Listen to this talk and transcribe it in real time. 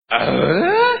Keep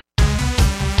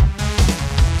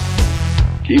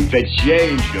the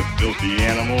change, you filthy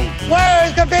animal.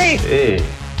 Where's the beef? Hey,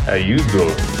 how you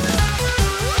doing?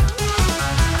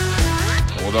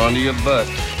 Hold on to your butt.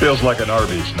 Feels like an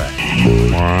Arby's snack.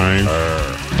 Mine.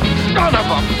 Son of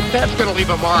a... That's gonna leave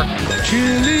a mark.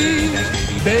 Chili,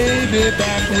 baby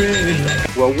back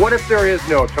red. Well, what if there is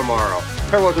no tomorrow?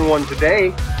 There wasn't one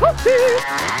today.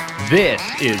 This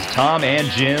is Tom and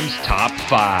Jim's Top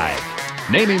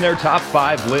 5, naming their top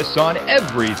 5 lists on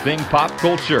everything pop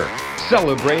culture,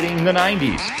 celebrating the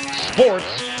 90s,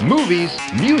 sports, movies,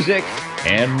 music,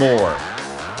 and more.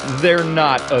 They're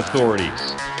not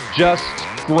authorities, just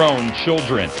grown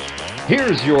children.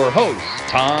 Here's your hosts,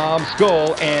 Tom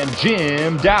Skull and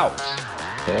Jim Doubt.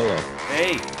 Hello.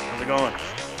 Hey, how's it going?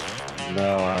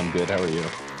 No, I'm good. How are you?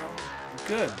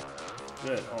 Good.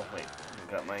 Good. Oh, wait.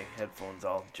 I've got my headphones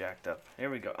all jacked up. Here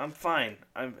we go. I'm fine.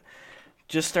 I've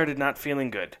just started not feeling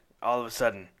good all of a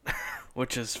sudden,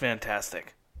 which is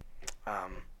fantastic.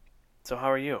 So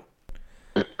how are you?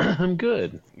 I'm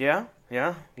good. Yeah?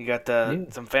 Yeah? You got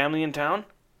some family in town?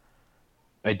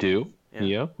 I do.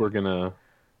 Yeah. We're going to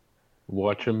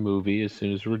watch a movie as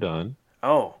soon as we're done.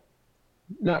 Oh.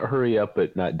 Not hurry up,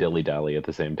 but not dilly-dally at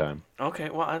the same time. Okay.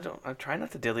 Well, I try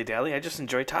not to dilly-dally. I just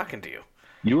enjoy talking to you.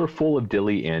 You are full of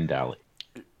dilly and dally.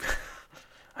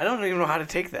 I don't even know how to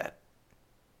take that.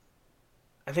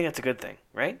 I think that's a good thing,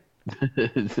 right? All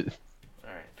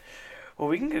right. Well,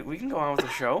 we can go on with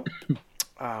the show.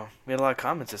 We had a lot of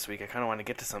comments this week. I kind of want to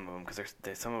get to some of them because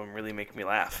some of them really make me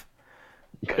laugh.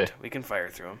 Okay. But we can fire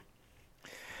through them.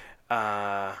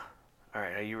 All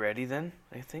right. Are you ready then?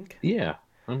 I think. Yeah,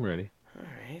 I'm ready. All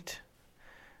right.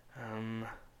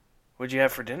 What'd you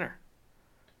have for dinner?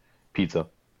 Pizza.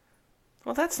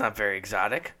 Well, that's not very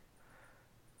exotic.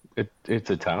 It's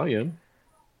Italian.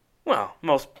 Well,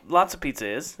 lots of pizza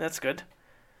is. That's good.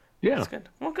 Yeah. That's good.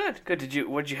 Well, good. Good.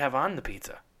 What'd you have on the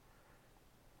pizza?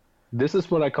 This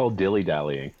is what I call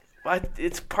dilly-dallying. Well,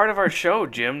 it's part of our show,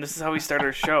 Jim. This is how we start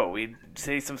our show. We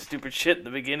say some stupid shit in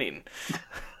the beginning.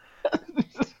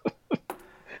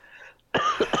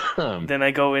 Then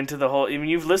I go into the whole... I mean,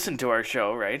 you've listened to our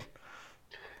show, right?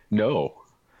 No.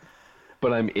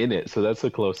 But I'm in it, so that's a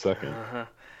close second. Uh-huh.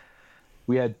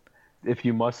 We had, if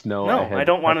you must know... No, I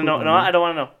don't want to know. No, I don't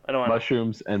want to know. I don't want to know.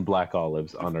 Mushrooms and black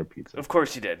olives on our pizza. Of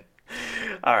course you did.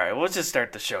 All right, well, let's just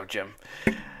start the show, Jim.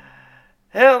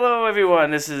 Hello,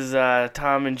 everyone. This is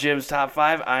Tom and Jim's Top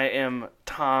 5. I am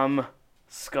Tom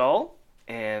Skull,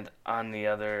 and on the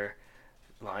other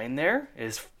line there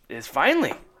is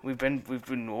finally... We've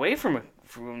been away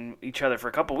from each other for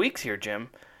a couple weeks here, Jim.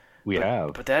 We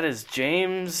have. But that is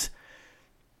James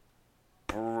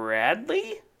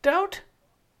Bradley Doubt?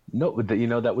 No,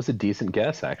 that was a decent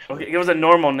guess, actually. Okay, it was a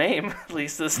normal name, at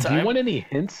least this time. Do you want any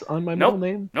hints on my middle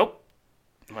name? Nope.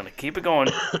 I'm going to keep it going.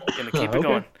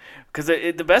 Going. Because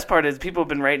the best part is people have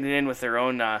been writing it in with their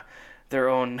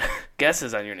own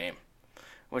guesses on your name,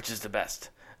 which is the best.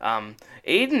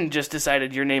 Aiden just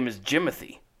decided your name is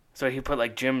Jimothy. So he put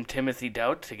like Jim, Timothy,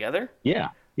 Doubt together? Yeah.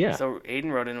 So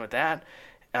Aiden wrote in with that.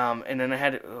 And then I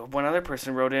had one other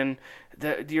person wrote in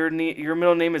that your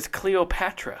middle name is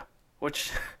Cleopatra, which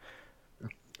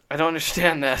I don't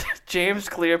understand that. James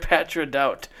Cleopatra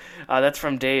Doubt. That's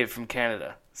from Dave from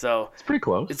Canada. So it's pretty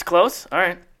close. It's close? All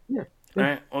right. Yeah. All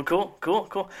right. Well,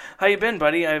 cool. How you been,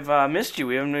 buddy? I've missed you.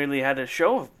 We haven't really had a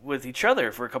show with each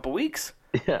other for a couple weeks.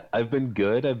 Yeah, I've been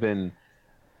good. I've been...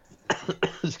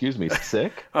 excuse me,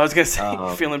 sick. I was gonna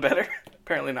say, feeling better?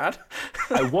 Apparently not.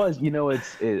 I was.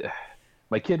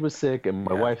 My kid was sick, and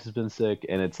my wife has been sick,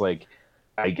 and it's like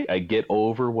I get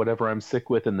over whatever I'm sick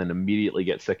with, and then immediately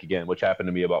get sick again, which happened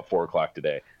to me about 4:00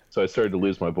 today. So I started to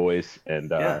lose my voice,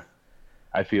 and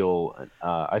I feel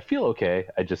okay.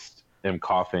 I just am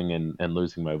coughing and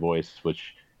losing my voice,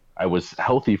 which I was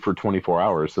healthy for 24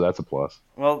 hours, so that's a plus.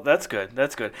 Well, that's good.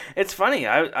 It's funny.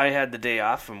 I had the day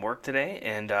off from work today,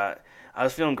 and I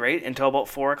was feeling great until about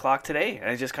 4:00 today. And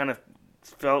I just kind of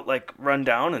felt like run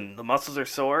down, and the muscles are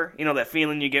sore. You know that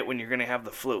feeling you get when you're going to have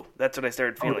the flu. That's what I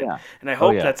started feeling. Oh, yeah. And I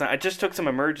hope that's not... I just took some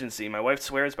Emergency. My wife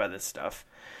swears by this stuff.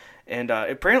 And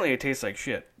apparently it tastes like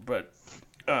shit. But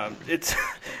it's...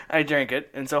 I drank it,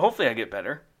 and so hopefully I get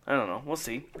better. I don't know. We'll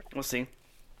see.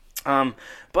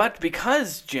 But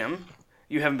because, Jim,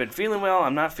 you haven't been feeling well,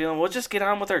 I'm not feeling... We'll just get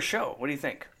on with our show. What do you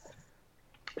think?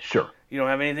 Sure. You don't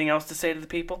have anything else to say to the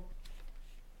people?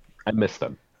 I miss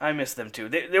them. I miss them too.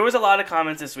 There was a lot of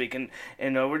comments this week, and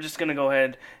we're just going to go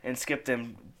ahead and skip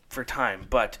them for time.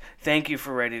 But thank you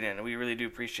for writing in. We really do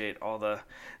appreciate all the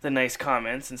nice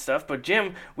comments and stuff. But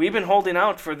Jim, we've been holding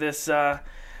out for this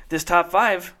top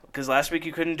 5 because last week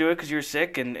you couldn't do it because you were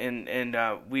sick, and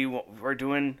we were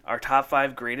doing our top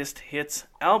 5 greatest hits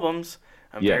albums.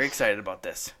 I'm very excited about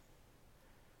this.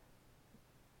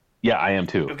 Yeah, I am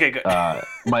too. Okay, good.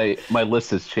 My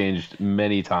list has changed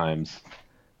many times,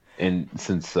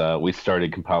 since we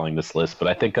started compiling this list, but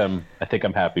I think I'm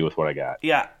happy with what I got.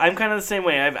 Yeah, I'm kind of the same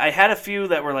way. I had a few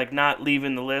that were like not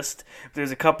leaving the list.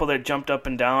 There's a couple that jumped up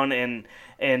and down, and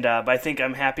but I think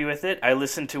I'm happy with it. I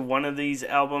listened to one of these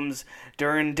albums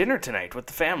during dinner tonight with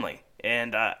the family,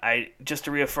 and I just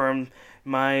to reaffirm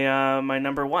my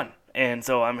number one. And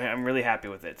so I'm really happy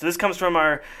with it. So this comes from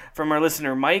our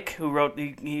listener Mike, who wrote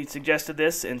he suggested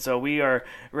this, and so we are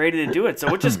ready to do it. So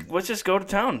let's just go to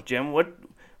town, Jim.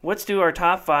 Let's do our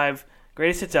top 5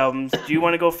 greatest hits albums. Do you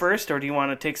want to go first, or do you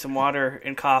want to take some water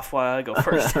and cough while I go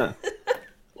first?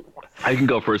 I can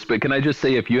go first, but can I just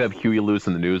say, if you have Huey Lewis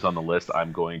in the News on the list,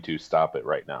 I'm going to stop it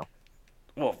right now.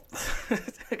 Well, I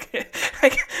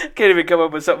can't even come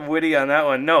up with something witty on that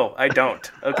one. No, I don't.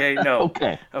 Okay, no.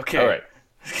 Okay. All right.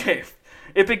 Okay.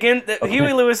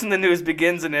 Huey Lewis in the News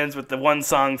begins and ends with the one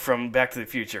song from Back to the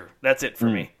Future. That's it for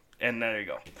me. And there you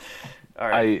go. All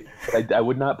right. I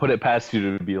would not put it past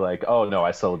you to be like, oh no, I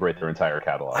celebrate their entire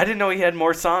catalog. I didn't know he had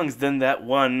more songs than that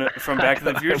one from Back to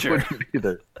the Future. I wouldn't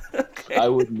either. Okay. I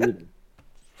wouldn't either.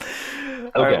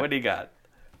 All right, what do you got?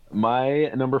 My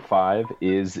number 5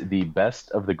 is The Best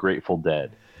of the Grateful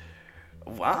Dead.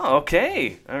 Wow,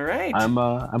 okay. All right. I'm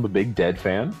a big Dead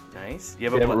fan. Nice. We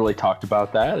haven't really talked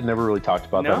about that. I never really talked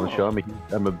about that on the show. I'm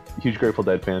a huge Grateful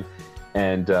Dead fan.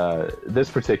 And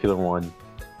this particular one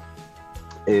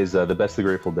is The Best of the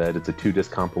Grateful Dead. It's a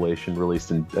 2-disc compilation released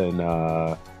in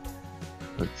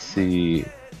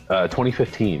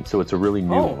 2015. So it's a really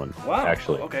new one, wow.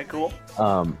 actually. Okay, cool.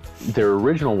 Their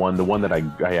original one, the one that I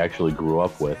actually grew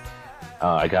up with,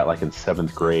 I got like in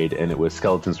 7th grade, and it was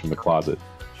Skeletons from the Closet.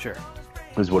 Sure.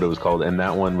 Is what it was called, and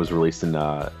that one was released in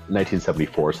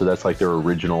 1974. So that's like their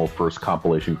original first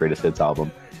compilation greatest hits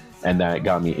album, and that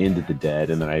got me into the Dead.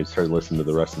 And then I started listening to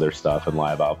the rest of their stuff and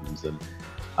live albums. And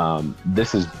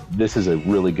this is a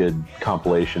really good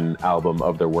compilation album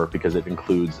of their work because it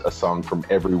includes a song from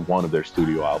every one of their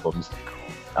studio albums,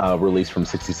 released from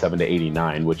 67 to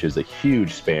 89, which is a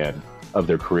huge span of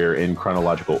their career in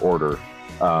chronological order.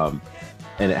 And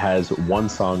it has one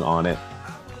song on it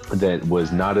that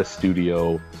was not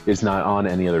is not on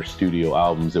any other studio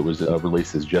albums. It was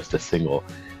released as just a single,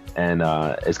 and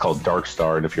it's called Dark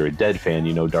Star. And if you're a Dead fan,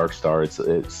 you know Dark Star. It's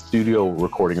studio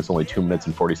recording. It's only 2 minutes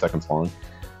and 40 seconds long,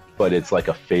 but it's like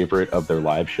a favorite of their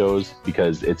live shows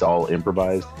because it's all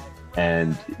improvised,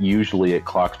 and usually it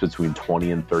clocks between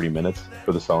 20 and 30 minutes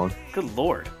for the song. Good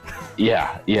Lord.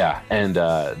 Yeah. And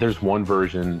there's one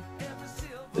version.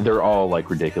 They're all like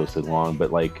ridiculously long,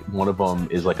 but like one of them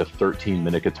is like a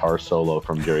 13-minute guitar solo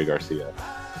from Jerry Garcia.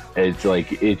 It's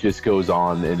like it just goes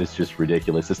on, and it's just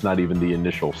ridiculous. It's not even the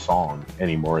initial song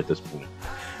anymore at this point.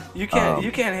 You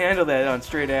can't handle that on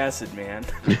straight acid, man.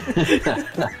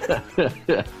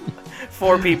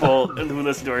 4 people who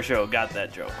listen to our show got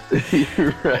that joke.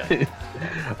 You're right.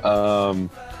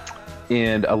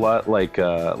 And a lot like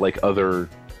other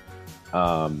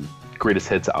greatest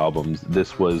hits albums,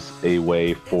 this was a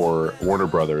way for Warner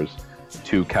Brothers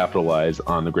to capitalize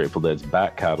on the Grateful Dead's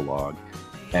back catalog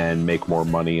and make more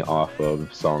money off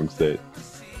of songs that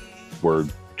were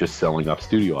just selling off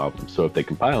studio albums. So if they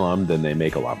compile them, then they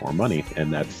make a lot more money,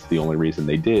 and that's the only reason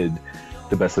they did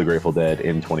The Best of the Grateful Dead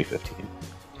in 2015.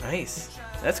 Nice.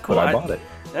 That's cool. But I bought it.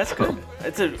 That's good.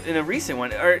 It's in a recent one.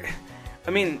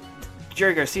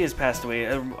 Jerry Garcia's passed away.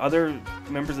 Are other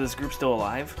members of this group still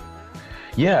alive?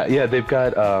 Yeah, they've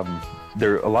got a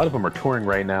lot of them are touring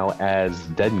right now as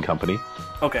Dead and Company.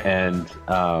 Okay. And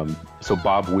so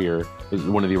Bob Weir,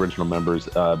 one of the original members,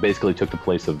 basically took the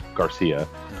place of Garcia,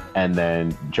 and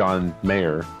then John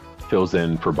Mayer fills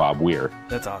in for Bob Weir.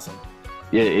 That's awesome.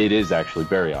 It is actually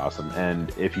very awesome.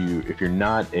 And if you're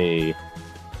not a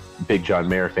big John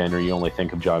Mayer fan, or you only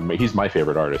think of John Mayer, he's my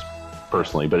favorite artist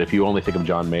personally, but if you only think of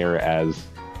John Mayer as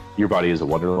Your Body is a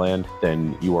Wonderland,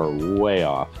 then you are way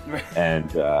off.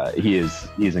 And he's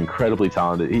incredibly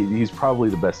talented. He's probably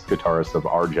the best guitarist of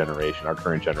our generation, our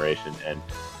current generation, and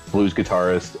blues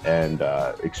guitarist, and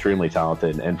extremely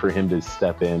talented. And for him to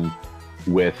step in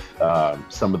with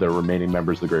some of the remaining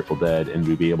members of the Grateful Dead and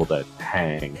to be able to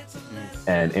hang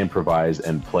and improvise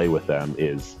and play with them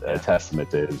is a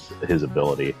testament to his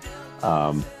ability.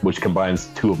 Which combines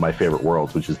 2 of my favorite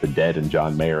worlds, which is the Dead and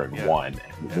John Mayer in one.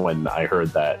 And when I heard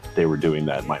that they were doing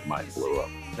that, my mind blew up.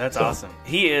 That's awesome.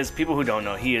 He is, people who don't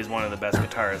know, he is one of the best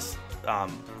guitarists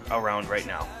around right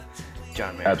now.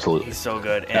 John Mayer. Absolutely. He's so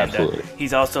good. And Absolutely.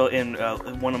 He's also in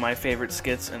one of my favorite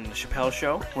skits in the Chappelle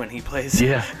Show when he plays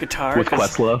guitar. With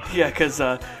Questlove. Yeah,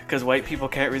 because white people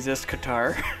can't resist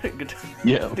guitar.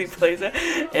 Yeah. He plays that.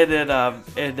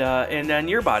 And then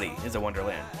Your Body is a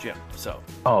Wonderland, Jim. So.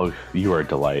 Oh, you are a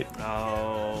delight.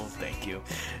 Oh, thank you.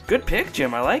 Good pick,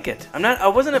 Jim. I like it. I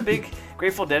wasn't a big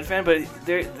Grateful Dead fan, but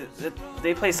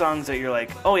they play songs that you're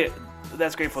like, oh yeah,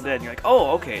 that's Grateful Dead, and you're like,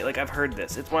 oh okay, like I've heard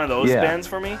this. It's one of those bands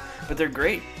for me, but they're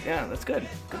great. Yeah, that's good.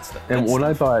 Good stuff. And when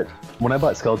I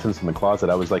bought Skeletons from the Closet,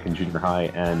 I was like in junior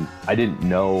high, and I didn't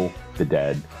know the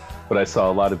Dead, but I saw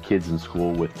a lot of kids in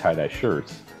school with tie-dye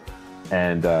shirts,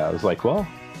 and I was like, well,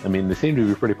 I mean, they seem to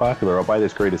be pretty popular. I'll buy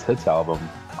this Greatest Hits album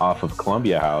off of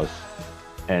Columbia House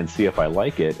and see if I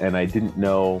like it. And I didn't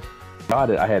know about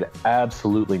it. I had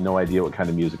absolutely no idea what kind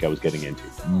of music I was getting into.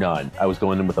 None. I was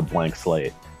going in with a blank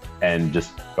slate and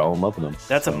just fell in love with them.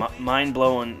 That's a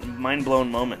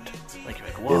mind-blown moment. Like, you're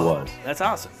like, whoa. It was. That's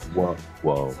awesome.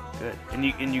 Whoa. Good.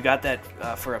 And you got that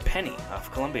for a penny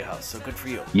off Columbia House, so good for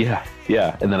you. Yeah.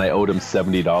 And then I owed him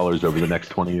 $70 over the next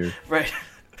 20 years. Right.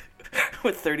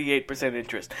 With 38%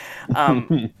 interest.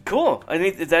 Cool. I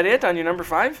think, is that it on your number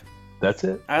 5? That's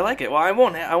it. I like it. Well, I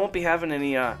won't be having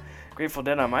any Grateful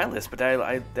Dead on my list, but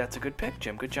that's a good pick,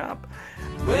 Jim. Good job.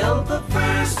 Well, the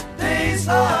first days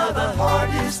are the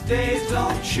hardest days,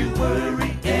 don't you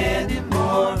worry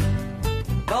anymore.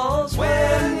 'Cause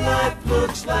when life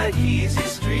looks like easy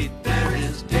street, there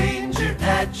is danger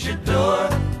at your door.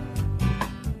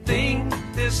 Think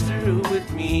this through with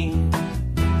me.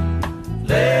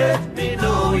 Let me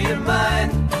know your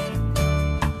mind.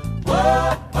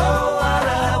 Whoa, what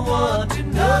I want to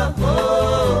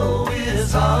know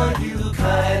is, are you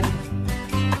kind?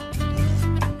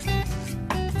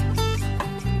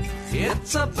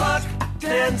 It's a buck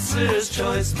dancer's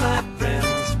choice, my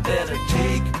friends. Better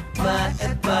take my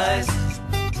advice.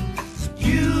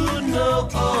 You know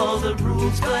all the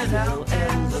rules by now,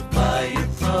 and the fire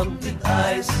from the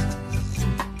ice.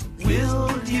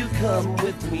 Will you come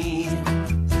with me?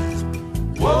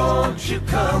 Won't you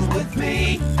come with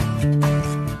me?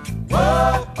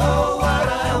 Whoa, what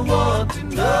I want to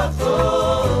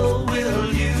know.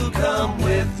 Will you come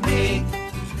with me?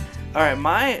 All right,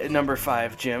 my number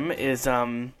 5, Jim, is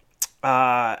I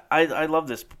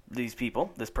love these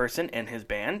people, this person and his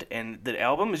band, and the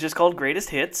album is just called Greatest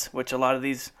Hits, which a lot of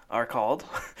these are called.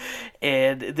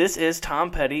 And this is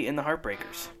Tom Petty and the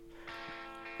Heartbreakers.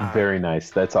 Very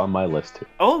nice. That's on my list too.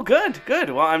 Oh, good.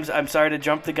 Well, I'm sorry to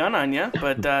jump the gun on you,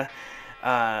 but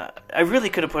I really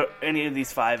could have put any of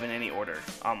these 5 in any order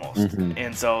almost. Mm-hmm.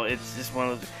 And so it's just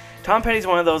one of those. Tom Petty's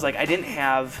one of those, like, I didn't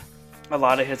have a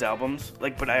lot of his albums,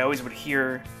 like, but I always would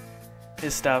hear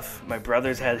his stuff. My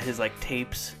brothers had his, like,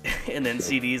 tapes and then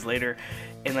CDs later,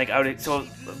 and like so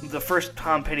the first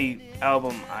Tom Petty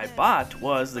album I bought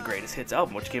was the Greatest Hits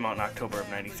album, which came out in October of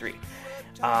 '93.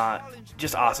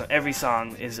 Just awesome. Every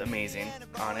song is amazing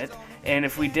on it. And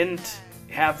if we didn't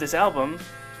have this album,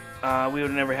 we would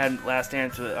have never had Last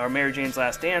Dance, or Mary Jane's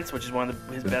Last Dance, which is one of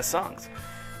his best songs.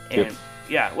 And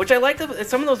yeah, which I like.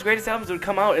 Some of those greatest albums would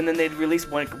come out and then they'd release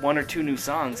one or two new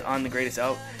songs on the greatest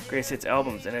hits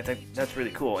albums, and I think that's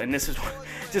really cool. And this is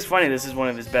just funny. This is one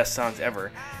of his best songs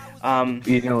ever.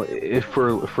 If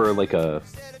for like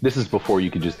this is before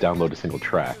you could just download a single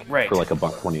track, right, for like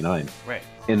 $1.29. Right.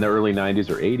 In the early 90s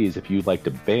or 80s, if you liked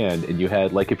a band and you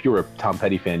had, like, if you were a Tom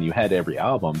Petty fan, you had every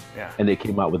album, and they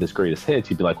came out with his greatest hits,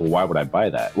 you'd be like, well, why would I buy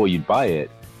that? Well, you'd buy it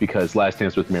because Last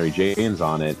Dance with Mary Jane's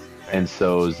on it, and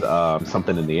so's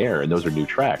Something in the Air, and those are new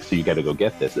tracks, so you got to go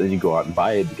get this. And then you go out and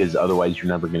buy it because otherwise you're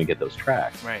never going to get those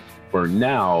tracks. Right. Where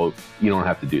now, you don't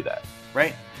have to do that.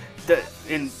 Right.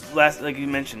 Like you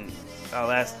mentioned,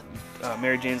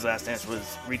 Mary Jane's Last Dance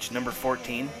reached number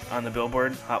 14 on the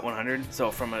Billboard Hot 100.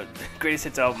 So from a greatest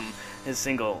hits album, his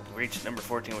single reached number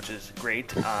 14, which is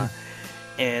great.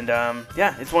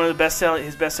 It's one of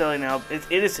his best-selling album.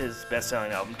 It is his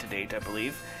best-selling album to date, I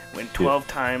believe. Went 12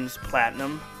 times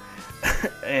platinum,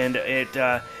 and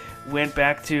it went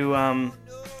back to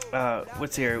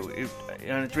what's here.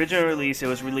 On its original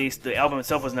release, the album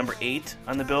itself was number 8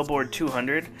 on the Billboard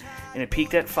 200, and it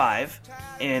peaked at 5,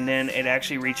 and then it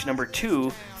actually reached number 2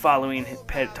 following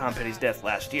Tom Petty's death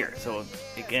last year. So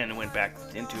again, it went back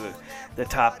into the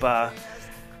top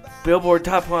Billboard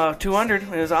top 200. It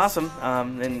was awesome.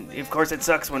 And of course, it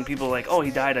sucks when people are like, oh,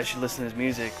 he died, I should listen to his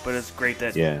music. But it's great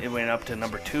that it went up to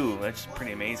number 2. That's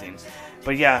pretty amazing.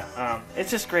 But yeah,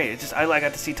 it's just great. I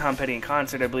got to see Tom Petty in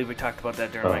concert. I believe we talked about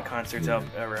that during our concerts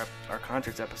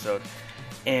episode,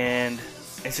 and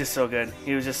it's just so good.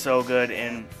 He was just so good,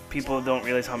 and people don't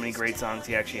realize how many great songs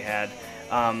he actually had.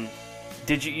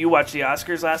 Did you watch the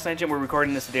Oscars last night, Jim? We're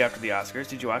recording this the day after the Oscars.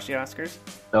 Did you watch the Oscars?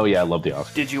 Oh yeah, I love the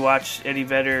Oscars. Did you watch Eddie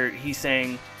Vedder? He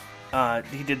sang,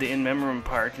 he did the In Memoriam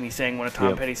part, and he sang one of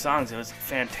Tom Petty's songs. It was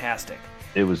fantastic.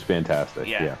 It was fantastic.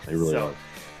 Yeah, it really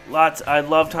was. I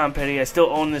love Tom Petty. I still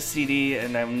own this CD,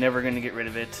 and I'm never going to get rid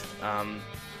of it.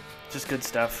 Just good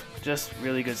stuff. Just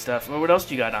really good stuff. Well, what else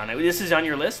do you got on it? This is on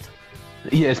your list?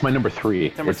 Yeah, it's my number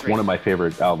 3. It's one of my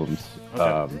favorite albums.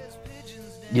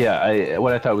 Okay.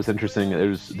 What I thought was interesting,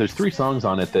 there's 3 songs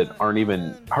on it that aren't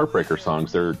even Heartbreaker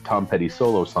songs. They're Tom Petty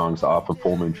solo songs off of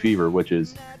Full Moon Fever, which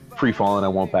is Free Fallin', I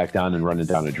Won't Back Down, and Running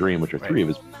Down a Dream, which are 3 of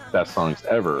his best songs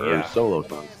ever, or solo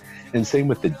songs. And same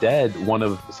with The Dead, one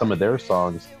of some of their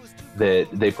songs that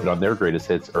they put on their greatest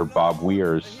hits are Bob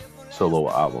Weir's solo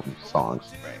album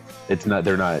songs. Right.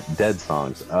 They're not Dead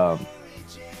songs.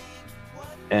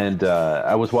 And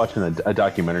I was watching a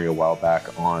documentary a while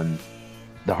back on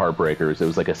the Heartbreakers. It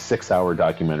was like a 6-hour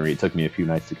documentary. It took me a few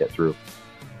nights to get through,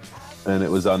 and it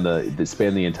was on that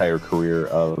spanned the entire career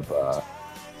of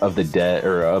the Dead,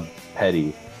 or of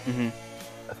Petty,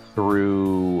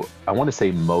 through, I want to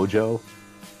say, Mojo.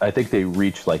 I think they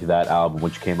reached like that album,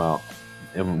 which came out,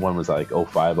 and one was like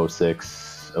 05,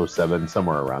 06, 07,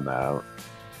 somewhere around that,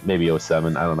 maybe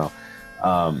 07, I don't know.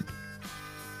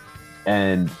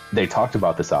 And they talked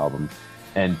about this album,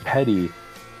 and Petty,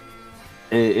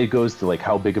 it goes to like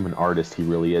how big of an artist he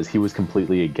really is. He was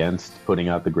completely against putting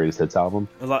out the greatest hits album.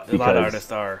 A lot of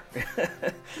artists are.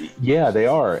 Yeah, they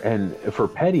are. And for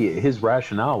Petty, his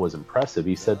rationale was impressive.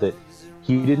 He said that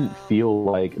he didn't feel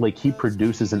like he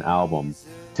produces an album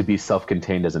to be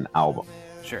self-contained as an album.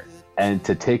 Sure. And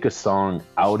to take a song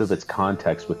out of its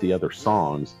context with the other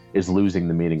songs is losing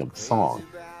the meaning of the song.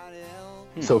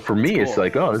 So for me, it's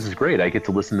like, oh, this is great. I get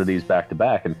to listen to these back to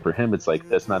back. And for him, it's like,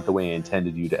 that's not the way I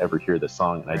intended you to ever hear the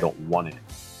song, and I don't want it.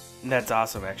 That's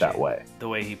awesome, actually. That way. The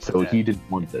way he put So that. he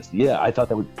didn't want this. Yeah, I thought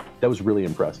that was really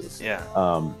impressive. Yeah.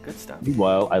 Good stuff.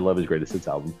 Meanwhile, I love his greatest hits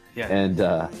album. Yeah. And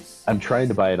I'm trying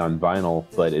to buy it on vinyl,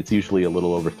 but it's usually a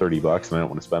little over $30, and I don't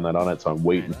want to spend that on it. So I'm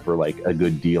waiting for like a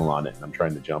good deal on it, and I'm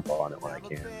trying to jump on it when I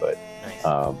can. But nice.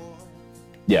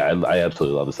 Yeah, I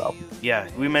absolutely love this album. Yeah,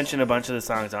 we mentioned a bunch of the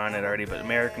songs on it already, but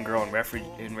American Girl and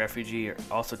Refugee are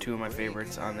also 2 of my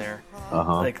favorites on there.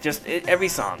 Like, just every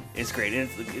song is great.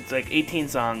 It's like 18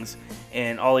 songs,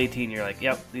 and all 18 you're like,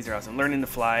 yep, these are awesome. Learning to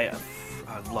Fly,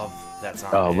 I love that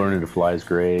song. Oh, Learning to Fly is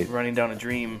great. Running Down a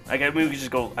Dream. Like, we could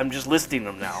just go, I'm just listing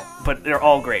them now, but they're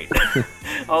all great.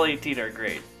 All 18 are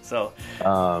great. So,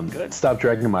 good. Stop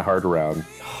Dragging My Heart Around.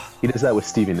 He does that with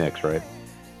Stevie Nicks, right?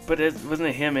 But wasn't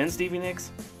it him and Stevie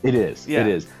Nicks? It is. Yeah. It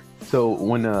is. So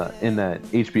when in that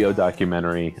HBO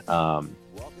documentary,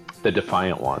 The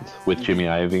Defiant Ones with Jimmy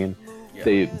Iovine,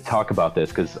 they talk about this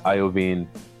because Iovine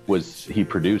he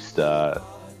produced,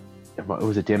 what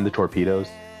was it, Damn the Torpedoes?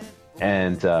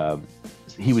 And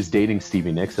he was dating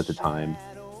Stevie Nicks at the time,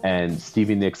 and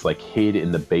Stevie Nicks like hid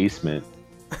in the basement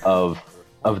of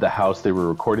the house they were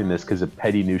recording this, because if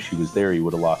Petty knew she was there, he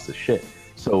would have lost his shit.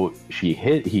 So he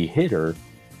hid her,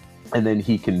 and then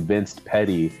he convinced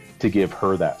Petty to give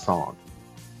her that song.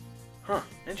 Huh,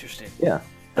 interesting. Yeah,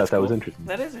 that cool. was interesting.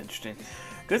 That is interesting.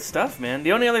 Good stuff, man.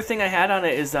 The only other thing I had on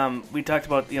it is we talked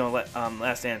about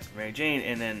Last Dance with Mary Jane,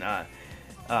 and then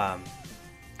the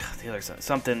other song,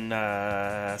 something in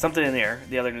the Air,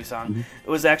 the other new song. Mm-hmm. It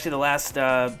was actually the last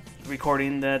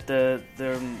recording that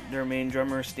their main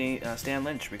drummer Stan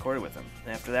Lynch recorded with them.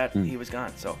 After that, he was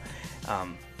gone. So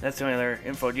that's the only other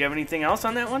info. Do you have anything else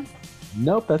on that one?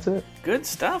 Nope, that's it. Good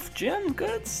stuff, Jim.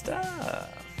 Good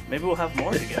stuff. Maybe we'll have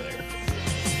more together.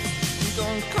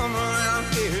 Don't come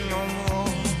around here no more.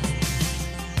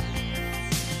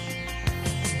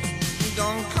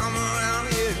 Don't come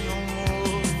around here no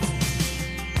more.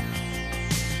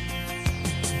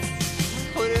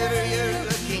 Whatever you're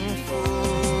looking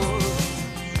for.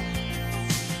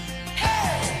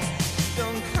 Hey!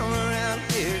 Don't come around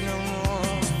here no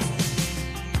more.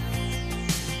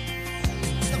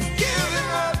 I'm giving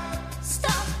up.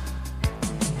 Stop.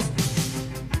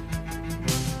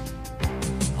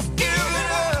 I'm giving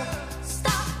up.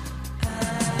 Stop.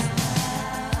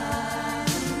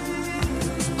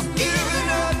 I'm giving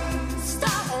up.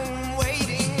 Stop. I'm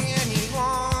waiting any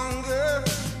longer.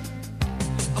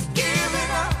 I'm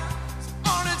giving up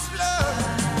on its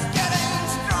love, getting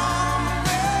stronger.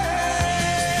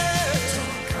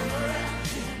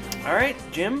 All right,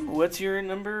 Jim, what's your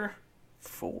number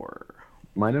 4?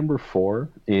 My number 4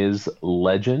 is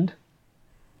Legend,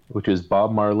 which is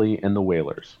Bob Marley and the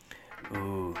Wailers.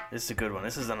 Ooh, this is a good one.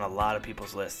 This is on a lot of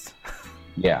people's lists.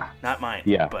 Yeah. Not mine.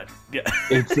 Yeah. But yeah.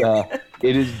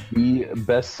 It is the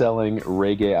best-selling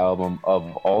reggae album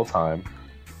of all time.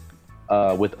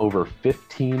 with over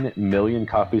 15 million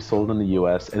copies sold in the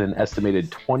U.S. and an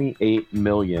estimated 28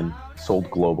 million sold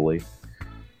globally.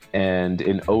 And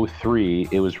in 2003,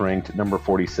 it was ranked number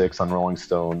 46 on Rolling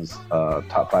Stone's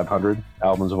top 500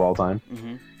 albums of all time.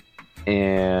 Mm-hmm.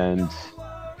 And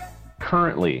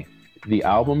currently, the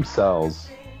album sells,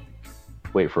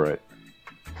 wait for it,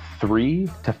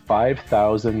 3,000 to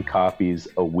 5,000 copies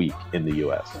a week in the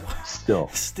U.S. Still.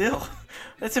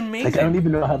 That's amazing. Like, I don't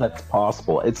even know how that's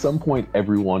possible. At some point,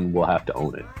 everyone will have to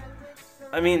own it.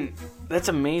 I mean, that's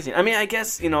amazing. I mean, I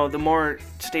guess, the more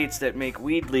states that make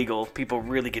weed legal, people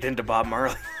really get into Bob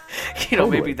Marley.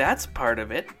 Totally. Maybe that's part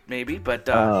of it, maybe. But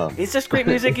it's just great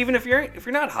music, even if you're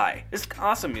not high. It's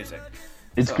awesome music.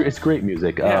 It's great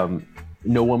music. Yeah.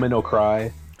 No Woman, No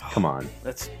Cry. Come on.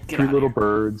 Let's get Three out Little here.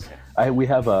 Birds. We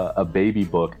have a baby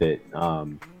book that,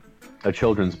 a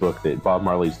children's book that Bob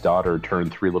Marley's daughter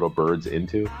turned Three Little Birds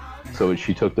into. So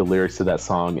she took the lyrics to that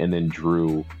song and then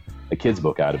drew a kid's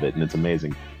book out of it, and it's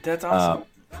amazing. That's awesome.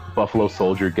 Buffalo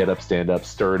Soldier, Get Up, Stand Up,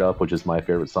 Stir It Up, which is my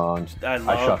favorite song. I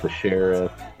Shot the Sheriff.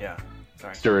 Yeah.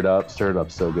 Sorry. Stir It Up,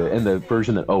 so good. And the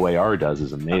version that OAR does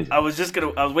is amazing. I was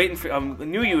waiting for, I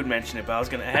knew you would mention it,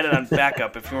 but I had it on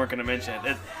backup if you weren't going to mention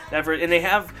it. And they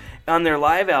have, on their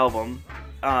live album,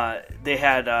 they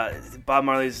had Bob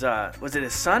Marley's, was it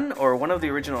his son or one of the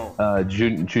original?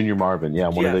 Junior Marvin,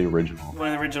 one of the original. One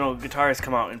of the original guitarists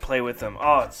come out and play with them.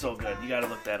 Oh, it's so good. You got to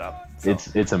look that up. So,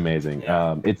 it's amazing.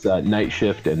 Yeah. It's Night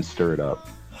Shift and Stir It Up.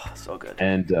 Oh, so good.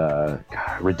 And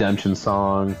Redemption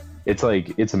Song. It's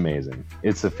amazing.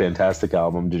 It's a fantastic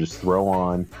album to just throw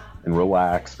on and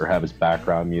relax or have as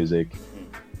background music.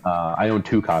 I own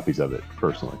 2 copies of it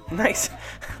personally. Nice.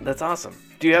 That's awesome.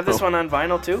 Do you have this one on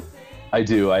vinyl too? I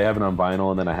do. I have it on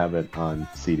vinyl and then I have it on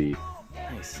CD.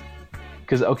 Nice.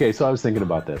 Because so I was thinking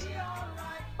about this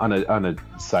on a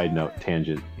side note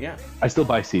tangent. Yeah. I still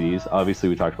buy CDs. Obviously,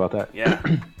 we talked about that. Yeah.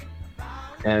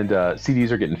 And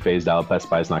CDs are getting phased out. Best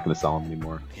Buy's not going to sell them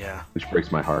anymore. Yeah. Which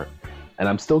breaks my heart. And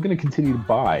I'm still going to continue to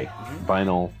buy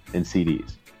vinyl and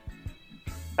CDs.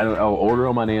 I'll order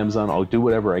them on Amazon. I'll do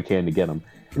whatever I can to get them.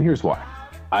 And here's why.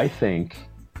 I think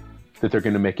that they're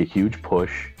going to make a huge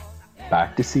push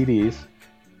back to CDs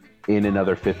in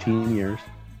another 15 years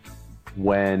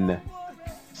when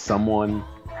someone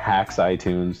hacks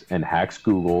iTunes and hacks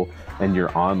Google and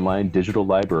your online digital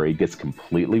library gets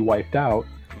completely wiped out,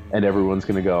 and everyone's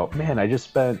going to go, man, I just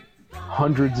spent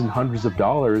hundreds and hundreds of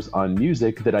dollars on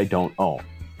music that I don't own.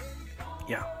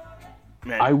 Yeah.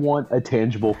 Man. I want a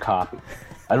tangible copy.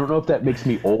 I don't know if that makes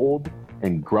me old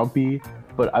and grumpy,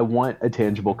 but I want a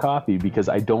tangible copy because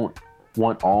I don't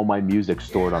want all my music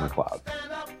stored on the cloud.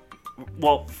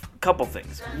 Well, a couple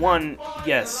things. One,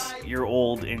 yes, you're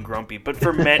old and grumpy, but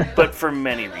for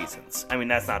many reasons. I mean,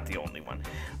 that's not the only one.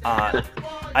 I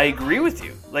agree with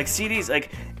you. Like CDs,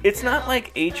 it's not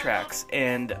like 8-tracks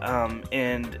and vinyl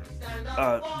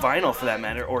for that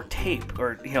matter, or tape,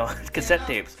 or cassette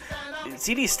tapes.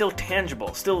 CD is still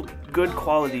tangible, still good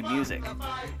quality music.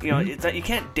 It's not, you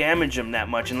can't damage them that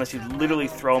much unless you literally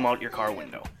throw them out your car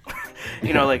window.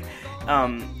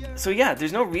 So yeah,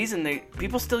 there's no reason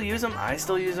people still use them. I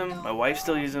still use them. My wife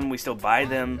still uses them. We still buy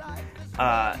them.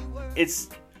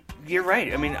 You're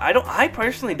right. I mean, I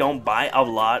personally don't buy a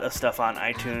lot of stuff on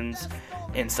iTunes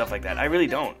and stuff like that. I really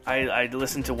don't. I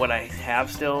listen to what I have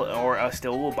still, or I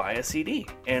still will buy a CD.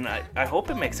 And I hope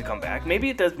it makes a comeback. Maybe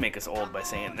it does make us old by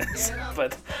saying this,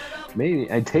 but maybe.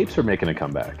 And tapes are making a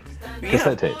comeback.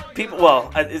 Cassette tape.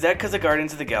 Is that because of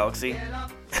Guardians of the Galaxy?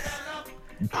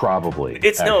 Probably.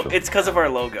 It's because of our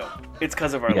logo. It's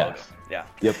because of our logo. Yeah.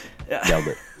 Yep. Yeah. Nailed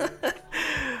it.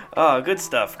 Oh, good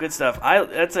stuff.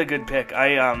 That's a good pick.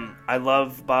 I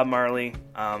love Bob Marley.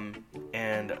 And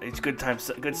it's good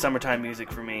summertime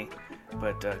music for me.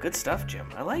 But good stuff, Jim.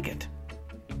 I like it.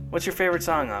 What's your favorite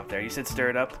song out there? You said Stir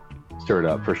It Up? Stir It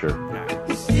Up, for sure. All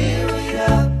right. Stir it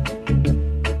up,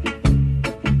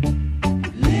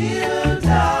 little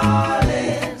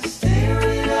darling, stir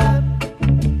it up.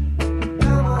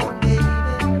 Come on, baby,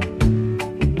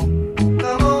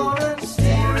 come on and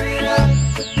stir it up.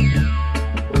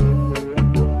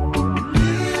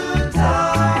 Little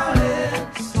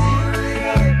darling, stir it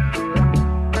up.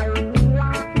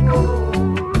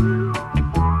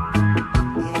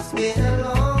 Oh, it's been a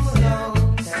long,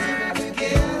 long time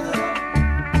together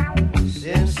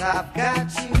since I've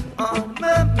got you on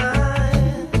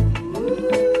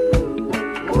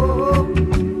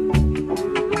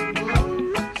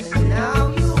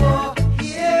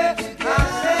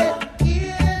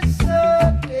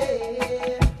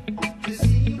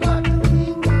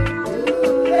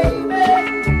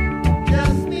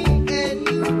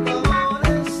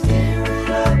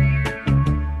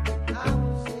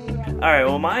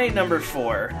my number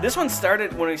 4, this one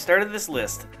started, when we started this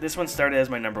list, this one started as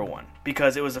my number 1.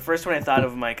 Because it was the first one I thought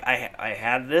of, like, I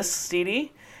had this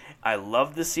CD. I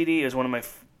loved this CD. It was one of my,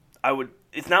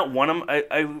 it's not one of,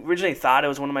 I originally thought it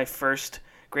was one of my first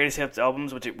greatest hits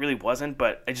albums, which it really wasn't,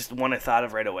 but I just one I thought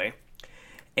of right away.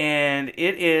 And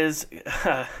it is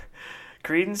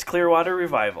Creedence Clearwater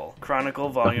Revival, Chronicle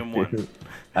Volume 1.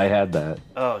 I had that.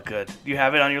 Oh, good. You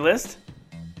have it on your list?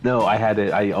 No, I had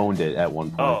it. I owned it at one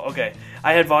point. Oh, okay.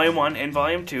 I had Volume 1 and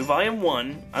Volume 2. Volume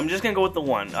 1, I'm just going to go with the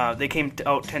 1. They came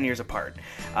out 10 years apart.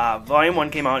 Volume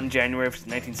 1 came out in January of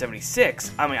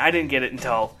 1976. I mean, I didn't get it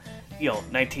until,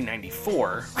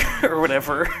 1994 or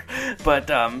whatever. But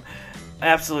I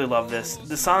absolutely love this.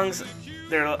 The songs,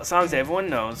 they're songs that everyone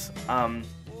knows.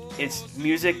 It's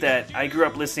music that I grew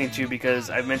up listening to because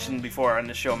I've mentioned before on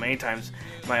the show many times.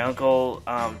 My uncle,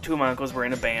 2 of my uncles were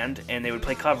in a band, and they would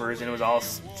play covers, and it was all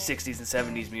 60s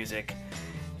and 70s music.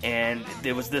 And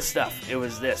it was this stuff. It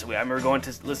was this. I remember going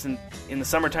to listen in the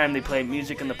summertime. They play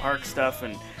music in the park stuff,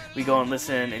 and we go and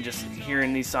listen and just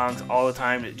hearing these songs all the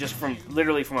time. Just from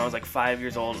literally from when I was like 5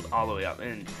 years old all the way up.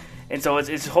 And so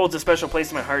it holds a special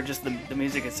place in my heart. Just the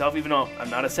music itself. Even though I'm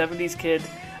not a 70s kid,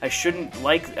 I shouldn't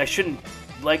like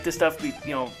this stuff.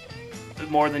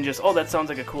 More than just that sounds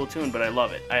like a cool tune, but I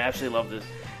love it. I absolutely love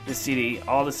the CD.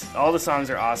 All the songs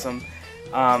are awesome.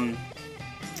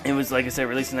 It was, like I said,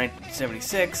 released in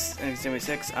 1976.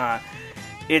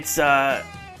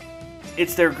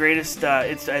 It's their greatest.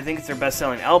 I think it's their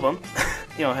best-selling album.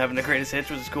 Having the greatest hits,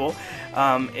 which is cool.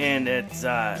 And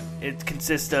it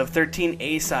consists of 13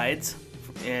 A sides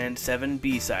and 7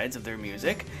 B sides of their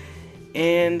music,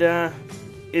 and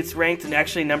it's ranked in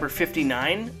actually number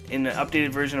 59 in the updated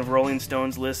version of Rolling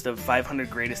Stone's list of 500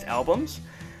 greatest albums.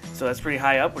 So that's pretty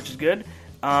high up, which is good.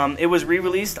 It was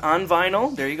re-released on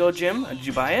vinyl. There you go, Jim. Did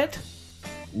you buy it?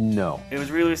 No. It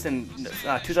was re-released in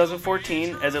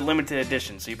 2014 as a limited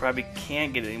edition, so you probably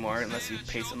can't get it anymore unless you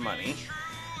pay some money.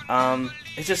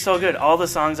 It's just so good. All the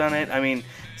songs on it. I mean,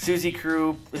 Susie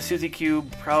Q,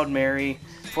 Proud Mary,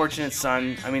 Fortunate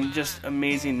Son. I mean, just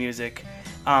amazing music.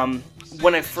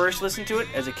 When I first listened to it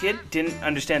as a kid, didn't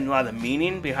understand a lot of the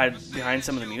meaning behind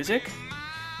some of the music.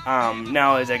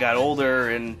 Now, as I got older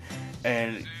and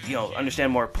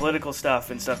understand more political stuff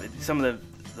and stuff, some of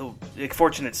the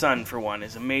Fortunate Son, for one,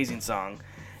 is an amazing song.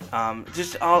 It's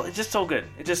just so good.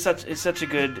 It's such a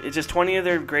good. It's just 20 of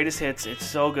their greatest hits. It's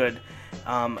so good.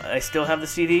 I still have the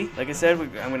CD. Like I said,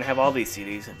 I'm going to have all these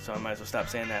CDs, so I might as well stop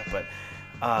saying that. But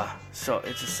so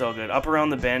it's just so good. Up Around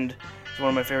the Bend is one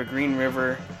of my favorite. Green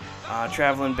River,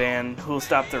 Traveling Band, Who'll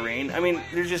Stop the Rain. I mean,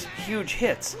 they're just huge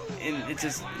hits, and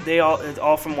it's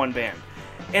all from one band.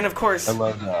 And of course, I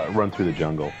love Run Through the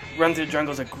Jungle. Run Through the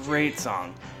Jungle is a great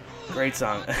song. Great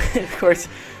song. Of course,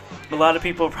 a lot of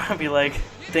people probably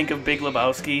think of Big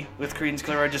Lebowski with Creedence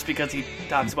Clearwater just because he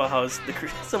talks about how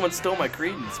someone stole my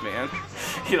Creedence, man.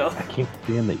 I can't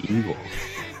stand the Eagles.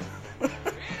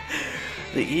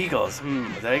 The Eagles.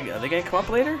 Are they gonna come up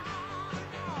later?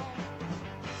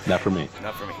 Not for me.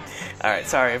 Not for me. All right.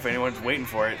 Sorry if anyone's waiting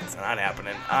for it. It's not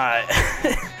happening.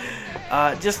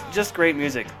 Just great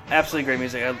music. Absolutely great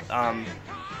music. I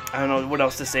don't know what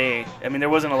else to say. I mean, there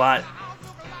wasn't a lot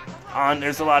on.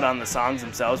 There's a lot on the songs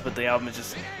themselves, but the album is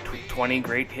just 20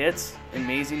 great hits.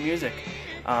 Amazing music.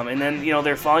 And then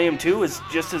their Volume 2 is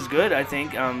just as good. I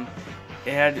think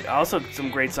it had also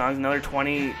some great songs. Another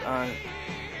 20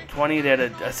 that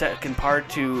had a second part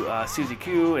to Susie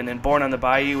Q, and then Born on the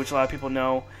Bayou, which a lot of people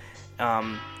know.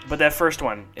 But that first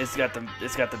one, it's got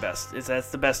the best.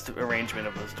 That's the best arrangement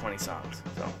of those 20 songs.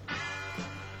 So,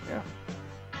 yeah.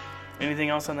 Anything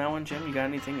else on that one, Jim? You got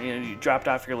anything? You dropped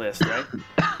off your list, right?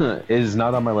 It is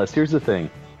not on my list. Here's the thing.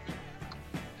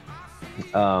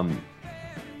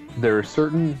 There are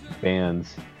certain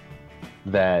bands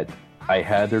that I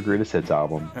had their greatest hits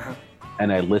album,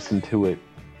 and I listened to it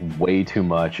way too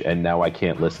much, and now I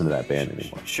can't listen to that band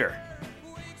anymore. Sure.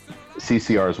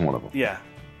 CCR is one of them. Yeah.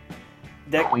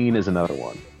 Queen is another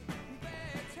one.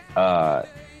 I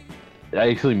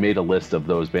actually made a list of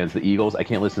those bands. The Eagles, I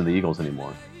can't listen to the Eagles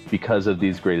anymore because of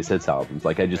these greatest hits albums.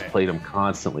 I just played them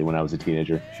constantly when I was a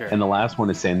teenager. Sure. And the last one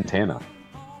is Santana.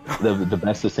 the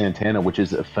best of Santana, which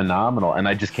is phenomenal, and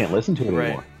I just can't listen to it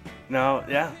anymore. No,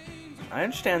 yeah. I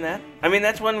understand that. I mean,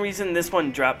 that's one reason this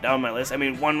one dropped down my list. I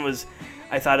mean, one was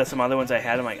I thought of some other ones I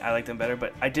had. I liked them better,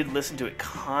 but I did listen to it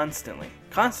constantly.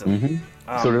 Mm-hmm.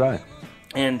 So did I.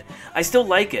 And I still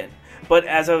like it, but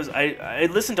as I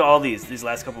listened to all these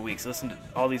last couple of weeks, listened to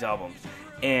all these albums,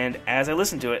 and as I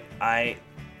listened to it, I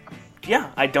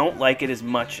don't like it as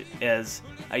much as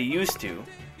I used to.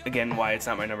 Again, why it's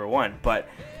not my number one, but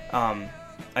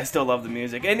I still love the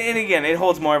music, and again, it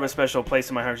holds more of a special place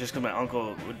in my heart just because my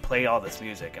uncle would play all this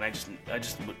music, and I just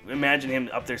would imagine him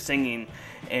up there singing,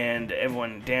 and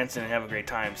everyone dancing and have a great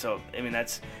time. So I mean,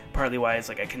 that's partly why it's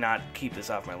like I cannot keep this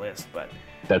off my list. But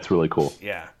that's really cool.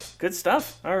 Yeah, good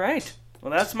stuff. All right,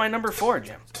 well, that's my number 4,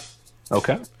 Jim.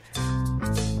 Okay.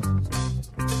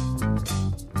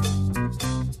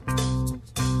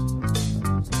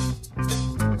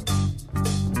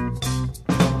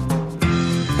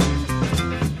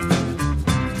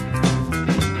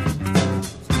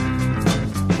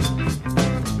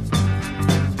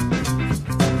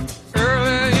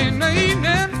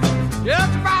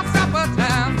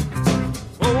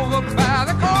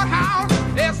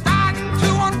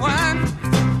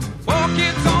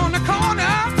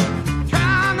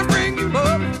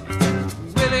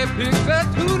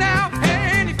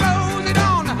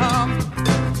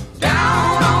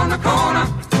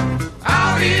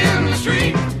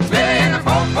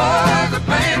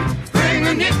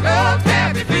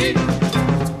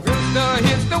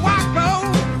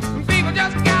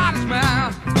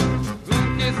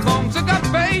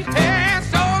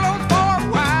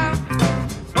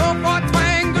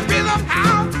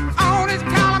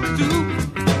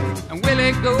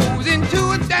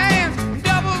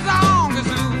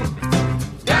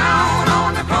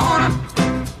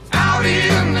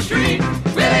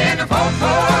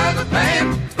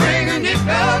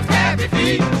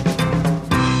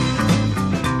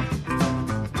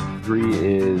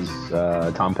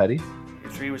 Tom Petty.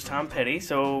 Your 3 was Tom Petty.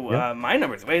 So my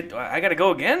number 3. Wait, I gotta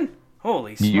go again?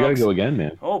 Holy smokes. You gotta go again,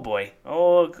 man. Oh boy.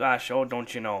 Oh gosh. Oh,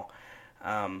 don't you know?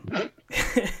 Well,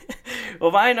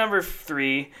 my number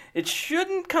 3. It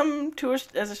shouldn't come to us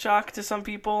as a shock to some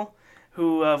people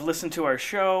who have listened to our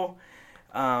show.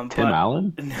 Tim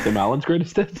Allen. Tim Allen's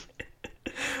greatest hits.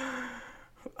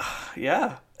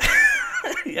 Yeah.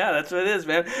 Yeah, that's what it is,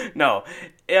 man. No,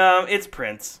 it's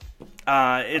Prince.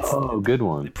 It's good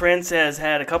one. Prince has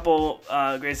had a couple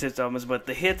greatest hits albums, but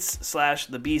the hits /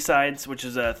 the B-sides, which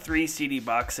is a 3 CD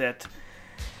box set,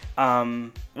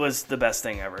 was the best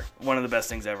thing ever. One of the best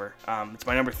things ever. It's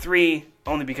my number 3,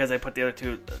 only because I put the other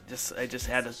 2. I just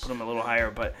had to put them a little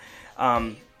higher, but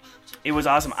it was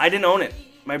awesome. I didn't own it.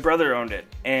 My brother owned it,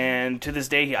 and to this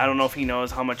day, I don't know if he knows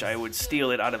how much I would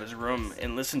steal it out of his room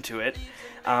and listen to it.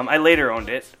 I later owned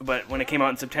it, but when it came out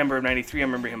in September of '93, I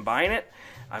remember him buying it.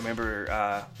 I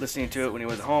remember listening to it when he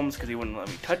was at home because he wouldn't let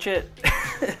me touch it.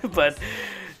 But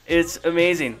it's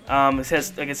amazing. It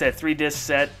has, like I said, 3-disc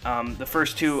set. The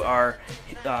first 2 are,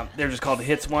 they're just called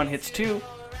Hits 1, Hits 2,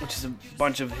 which is a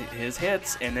bunch of his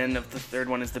hits. And then the third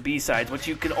one is the B-sides, which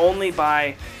you could only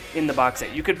buy in the box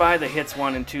set. You could buy the Hits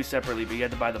 1 and 2 separately, but you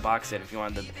had to buy the box set if you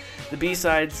wanted the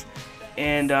B-sides.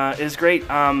 And it was great.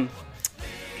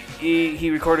 He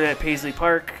recorded at Paisley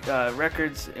Park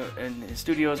Records in his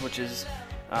studios, which is,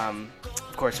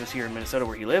 of course, was here in Minnesota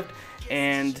where he lived.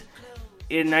 And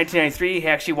in 1993, he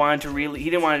actually wanted to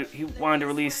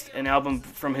release an album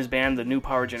from his band, The New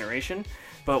Power Generation.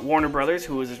 But Warner Brothers,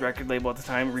 who was his record label at the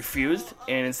time, refused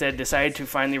and instead decided to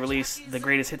finally release the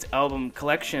Greatest Hits album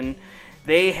collection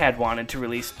they had wanted to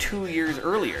release 2 years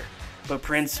earlier. But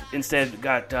Prince instead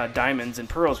got Diamonds and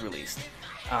Pearls released.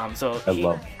 So I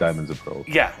love Diamonds and Pearls.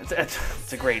 Yeah,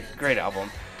 it's a great album.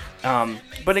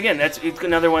 But again, it's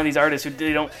another one of these artists who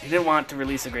didn't want to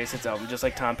release a Greatest Hits album, just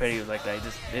like Tom Petty was like that.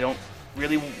 They don't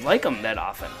really like them that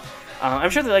often.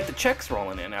 I'm sure they like the checks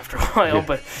rolling in after a while,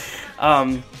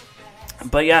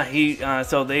 but yeah,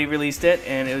 so they released it,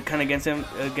 and it was kind of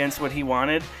against what he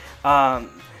wanted.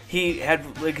 He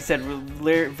had, like I said,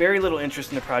 very little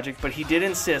interest in the project, but he did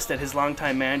insist that his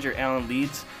longtime manager Alan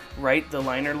Leeds write the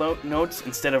liner notes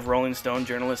instead of Rolling Stone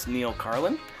journalist Neil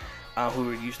Carlin,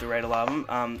 who used to write a lot of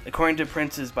them. According to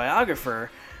Prince's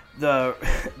biographer, the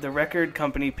record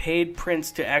company paid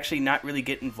Prince to actually not really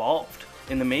get involved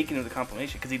in the making of the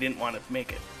compilation because he didn't want to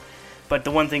make it. But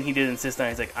the one thing he did insist on,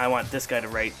 he's like, I want this guy to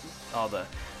write all the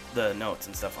notes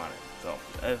and stuff on it. So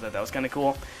I thought that was kind of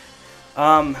cool.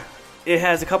 It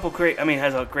has a couple tons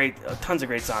of great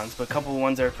songs, but a couple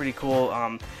ones that are pretty cool.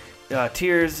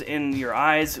 Tears in Your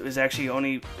Eyes was actually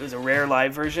it was a rare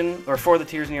live version, or For the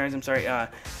Tears in Your Eyes, I'm sorry,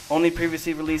 only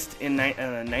previously released in a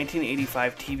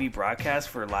 1985 TV broadcast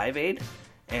for Live Aid,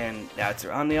 and that's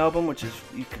on the album, which is,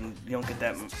 you don't get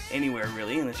that anywhere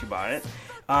really unless you bought it.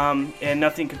 And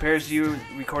Nothing Compares to You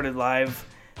recorded live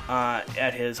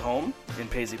at his home in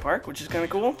Paisley Park, which is kind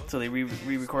of cool, so they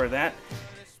re-recorded that.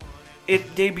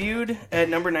 It debuted at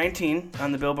number 19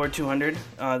 on the Billboard 200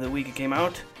 the week it came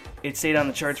out. It stayed on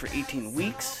the charts for 18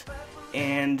 weeks,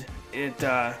 and it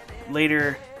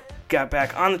later got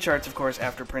back on the charts, of course,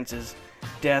 after Prince's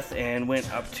death, and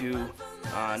went up to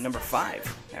number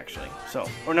 5 actually. So,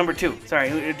 or number 2. Sorry,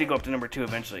 it did go up to number 2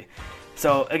 eventually.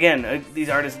 So again, these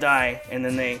artists die, and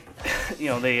then they,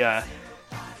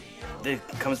 it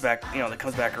comes back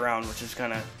around, which is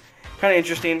kind of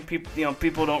interesting.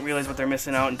 People don't realize what they're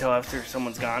missing out until after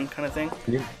someone's gone, kind of thing.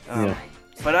 Yeah.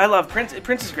 But I love Prince.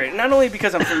 Prince is great, not only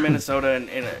because I'm from Minnesota,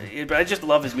 but I just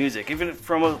love his music. Even if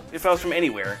I was from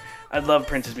anywhere, I'd love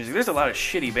Prince's music. There's a lot of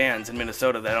shitty bands in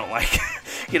Minnesota that I don't like.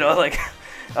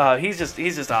 He's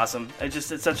just awesome.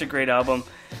 It's such a great album,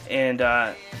 and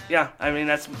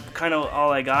that's kind of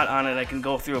all I got on it. I can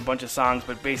go through a bunch of songs,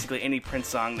 but basically any Prince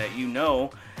song that you know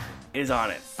is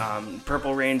on it.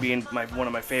 Purple Rain being one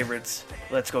of my favorites.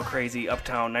 Let's Go Crazy,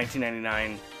 Uptown,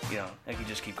 1999. I can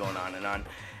just keep going on and on.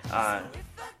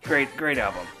 Great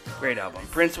album.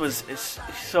 Prince is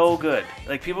so good.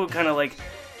 Like, people kind of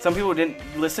some people didn't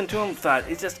listen to him, thought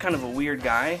he's just kind of a weird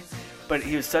guy, but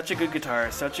he was such a good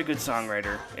guitarist, such a good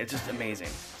songwriter. It's just amazing.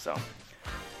 So,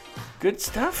 good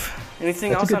stuff.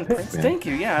 Anything else on Prince? Man. Thank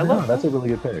you. Yeah, that's a really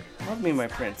good pick. Love me my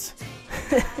Prince.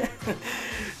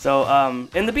 So,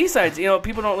 and the B-sides,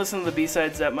 people don't listen to the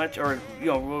B-sides that much, or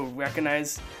will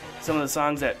recognize some of the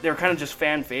songs that they're kind of just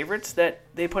fan favorites that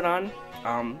they put on,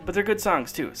 but they're good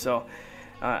songs too. So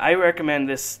I recommend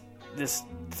this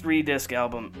 3-disc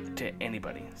album to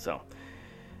anybody. So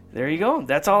there you go.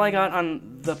 That's all I got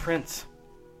on the Prince.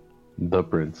 The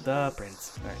Prince. All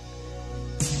right.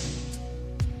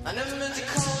 I never meant to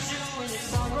call you when you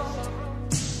sorrow.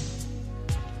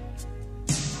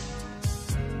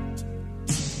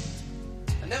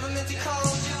 I never meant to call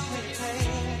you when you pain.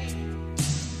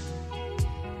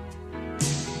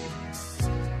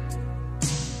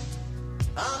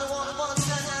 I'm the one who wants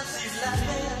to have you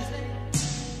laughing.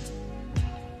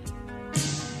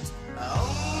 I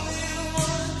only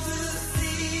want to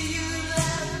see you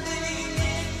laughing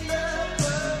in the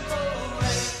purple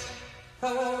rain.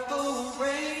 Purple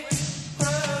rain,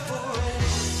 purple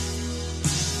rain.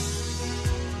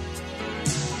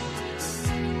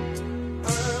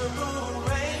 Purple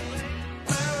rain,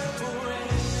 purple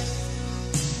rain.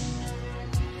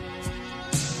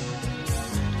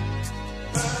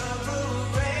 Purple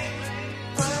rain,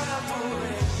 purple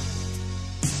rain.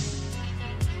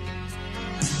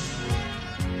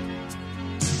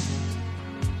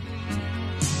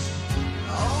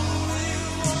 Only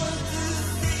want to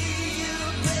see you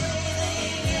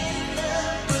bathing in the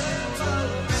purple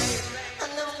rain. I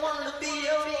never wanted to be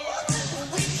your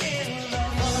weekend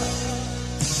lover.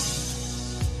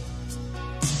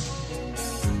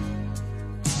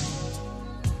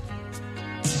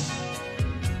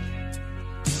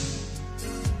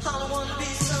 I don't want to be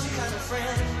some kind of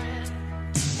friend.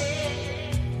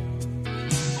 Hey.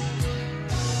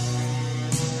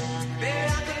 Baby,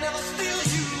 I could never steal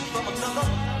you from another.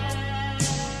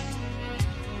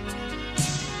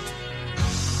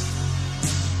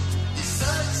 It's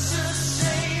such a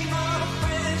shame our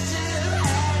friendship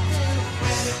hasn't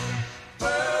went.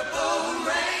 Purple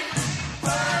rain,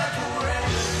 purple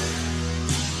rain.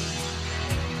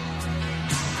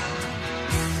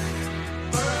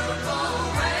 Purple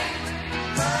rain,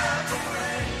 purple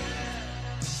rain.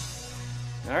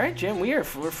 All right, Jim, we're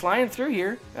flying through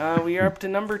here. We are up to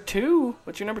number 2.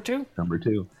 What's your number 2? Number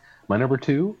 2. My number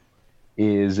 2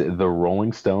 is the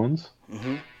Rolling Stones.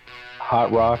 Mm-hmm.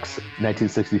 Hot Rocks,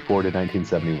 1964 to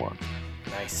 1971.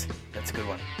 Nice. That's a good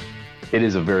one. It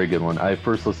is a very good one. I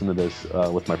first listened to this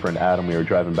with my friend Adam. We were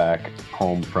driving back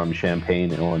home from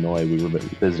Champaign, Illinois. We were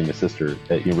visiting a sister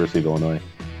at University of Illinois,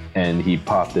 and he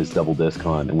popped this double disc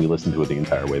on, and we listened to it the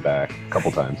entire way back a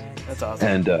couple times. That's awesome.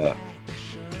 And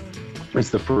it's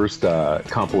the first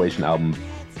compilation album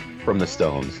from the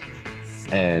Stones,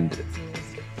 and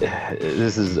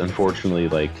this is unfortunately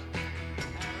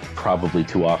probably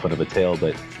too often of a tale,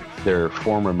 but their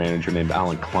former manager named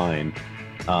Alan Klein,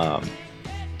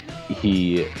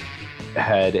 he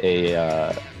had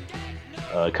a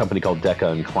company called Decca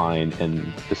and Klein,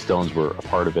 and the Stones were a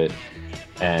part of it,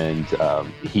 and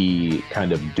he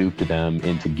kind of duped them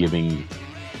into giving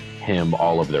him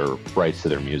all of their rights to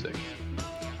their music.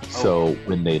 So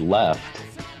when they left,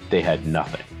 they had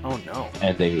nothing. Oh no!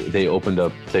 And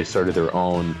they started their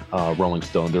own Rolling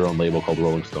Stone, their own label called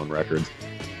Rolling Stone Records.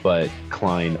 But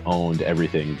Klein owned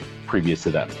everything previous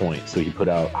to that point, so he put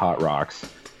out Hot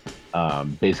Rocks,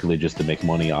 basically just to make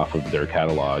money off of their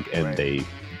catalog, and they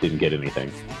didn't get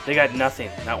anything. They got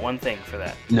nothing, not one thing for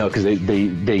that. No, because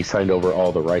they signed over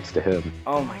all the rights to him.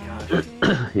 Oh my god.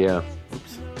 Yeah.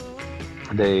 Oops.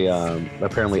 They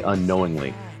apparently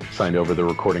unknowingly signed over the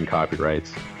recording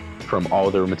copyrights from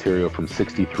all their material from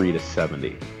 63 to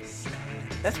 70.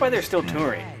 That's why they're still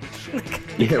touring.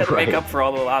 Yeah, right. Make up for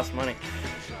all the lost money.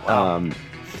 Wow.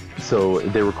 So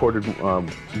they recorded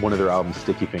one of their albums,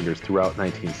 Sticky Fingers, throughout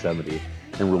 1970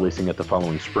 and releasing it the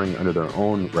following spring under their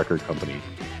own record company.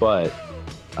 But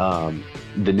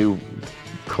the new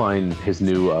Klein, his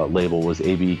new label was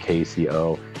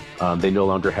ABKCO. They no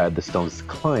longer had the Stones as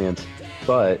clients,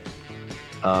 but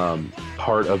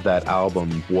part of that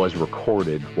album was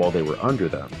recorded while they were under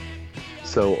them.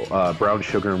 So Brown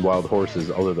Sugar and Wild Horses,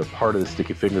 although they're part of the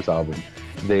Sticky Fingers album,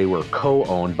 they were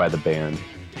co-owned by the band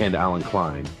and Alan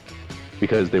Klein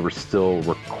because they were still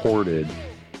recorded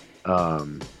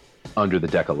under the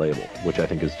Decca label, which I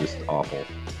think is just awful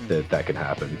that can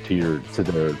happen to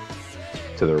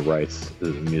their rights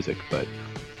to the music. But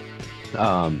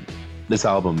this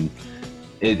album,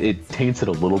 it taints it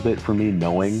a little bit for me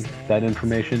knowing that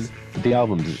information. The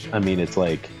album, I mean, it's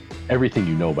like everything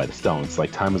you know by the Stones,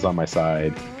 like Time Is on My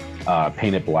Side,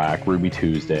 Paint It Black, Ruby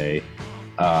Tuesday,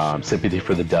 Sympathy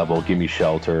for the Devil, Gimme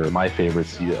Shelter. My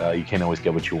favorites, You Can't Always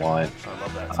Get What You Want. I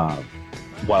love that song.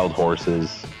 Wild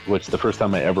Horses, which the first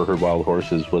time I ever heard Wild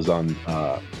Horses was on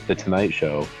The Tonight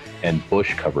Show, and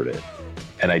Bush covered it.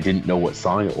 And I didn't know what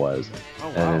song it was. Oh,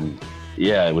 wow. And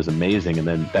yeah, it was amazing. And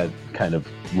then that kind of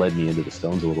led me into the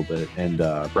Stones a little bit. And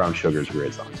Brown Sugar is a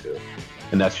great song too.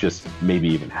 And that's just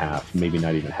maybe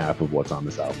not even half of what's on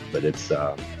this album. But it's,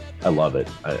 I love it.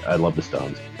 I love the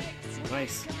Stones.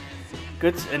 Nice.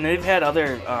 Good. And they've had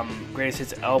other greatest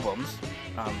hits albums,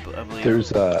 I believe.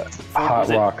 There's Hot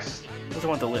Rocks. What's the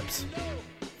one with the lips?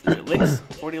 Licks?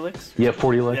 40 Licks? Yeah,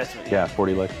 40 Licks. That's what, yeah,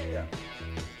 40 Licks. Yeah.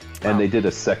 And they did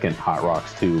a second Hot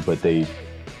Rocks too, but they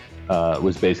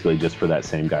was basically just for that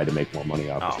same guy to make more money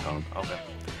off the Stones. Okay.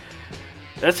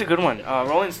 That's a good one.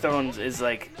 Rolling Stones is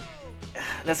like,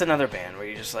 that's another band where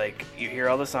you just like, you hear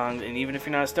all the songs, and even if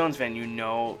you're not a Stones fan, you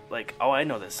know, like, oh, I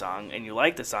know this song, and you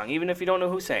like the song, even if you don't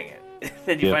know who sang it.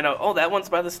 Then you find out, oh, that one's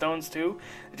by the Stones too.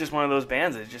 It's just one of those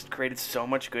bands that just created so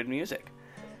much good music.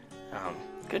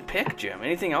 Good pick, Jim.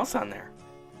 Anything else on there?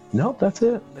 Nope, that's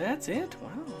it. That's it? Wow,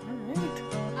 all right.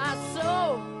 I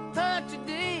saw her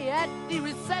today at the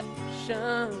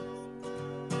reception,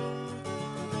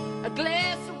 a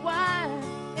glass of wine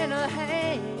in her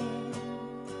hand.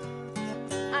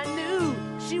 I knew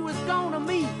she was gonna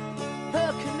meet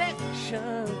her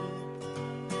connection.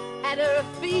 At her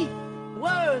feet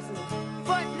was a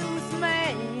footloose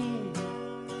man.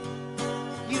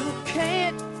 You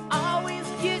can't always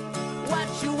get what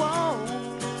you want.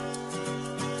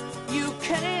 You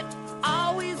can't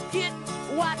always get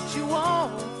what you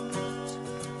want.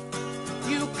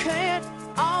 You can't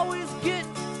always get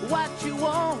what you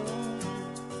want.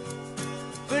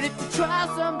 But if you try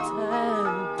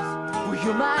sometimes, well,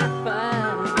 you might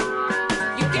find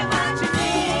you get what you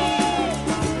need.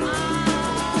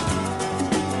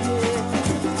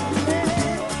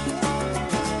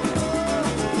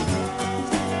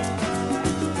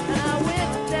 And I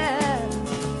went down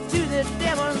to the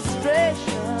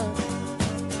demonstration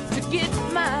to get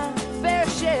my fair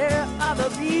share of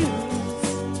abuse,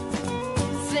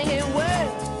 singing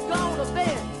words gonna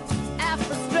vent our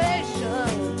frustration.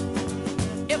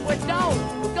 If we don't,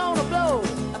 we're gonna blow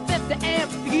a 50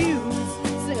 amp fuse.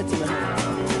 Sing it to me.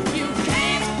 You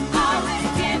can't always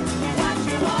get what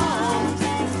you want.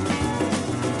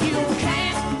 You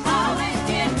can't always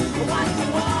get what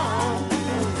you want.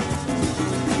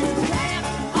 You can't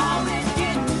always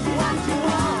get what you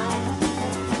want.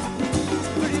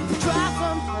 But if you try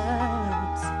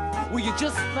sometimes, well, you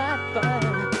just might find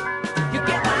you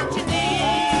get what you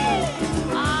need.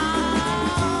 Oh,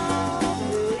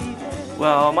 baby.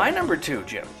 Well, my number two,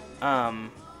 Jim.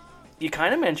 You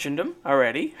kind of mentioned them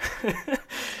already,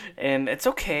 and it's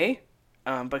okay,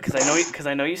 because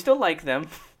I know you still like them.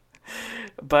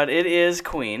 But it is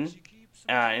Queen,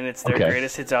 and it's their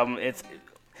greatest hits album.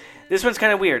 This one's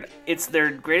kind of weird. It's their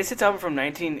greatest hits album from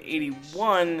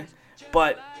 1981,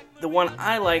 but the one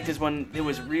I liked is when it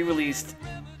was re-released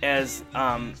as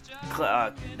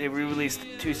they re-released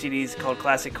 2 CDs called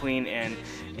Classic Queen and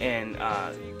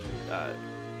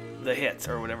the Hits,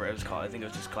 or whatever it was called. I think it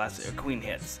was just Classic Queen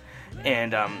Hits,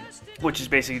 and which is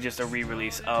basically just a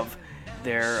re-release of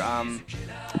their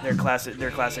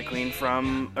classic Queen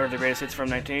or the greatest hits from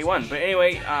 1981. But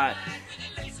anyway,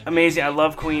 amazing. I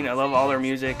love Queen. I love all their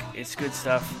music. It's good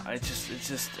stuff. It's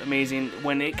just amazing.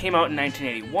 When it came out in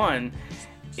 1981,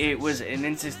 it was an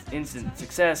instant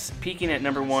success, peaking at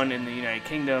number 1 in the United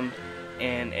Kingdom,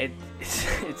 and it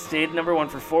stayed number 1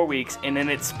 for 4 weeks, and then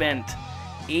it spent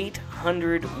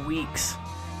 800 weeks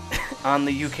on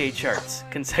the UK charts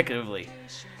consecutively.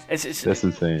 That's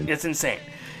insane. It's insane.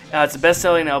 It's the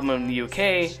best-selling album in the UK,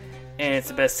 and it's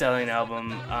the best-selling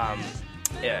album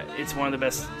It's one of the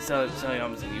best selling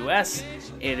albums in the U.S.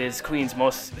 It is Queen's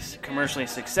most commercially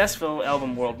successful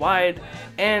album worldwide,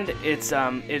 and it's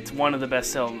one of the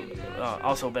best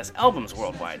albums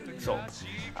worldwide sold.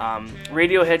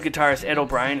 Radiohead guitarist Ed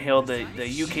O'Brien hailed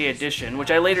the UK edition,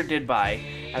 which I later did buy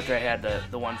after I had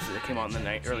the ones that came out in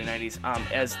the early 90s,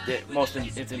 as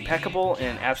it's impeccable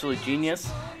and absolute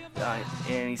genius.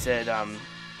 And he said,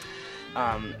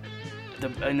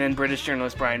 and then British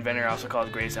journalist Brian Venner also called it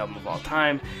the greatest album of all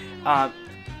time.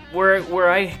 Where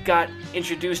I got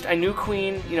introduced, I knew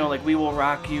Queen, like We Will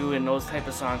Rock You and those type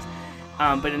of songs.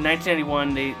 But in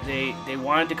 1991, they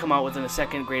wanted to come out with a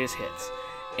second greatest hits.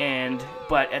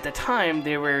 But at the time,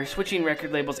 they were switching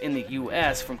record labels in the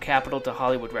U.S. from Capitol to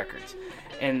Hollywood Records,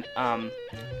 and so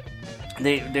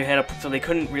they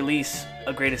couldn't release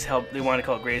a greatest help. They wanted to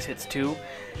call it Greatest Hits 2,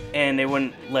 and they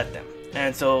wouldn't let them.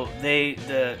 And so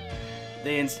the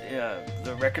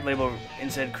record label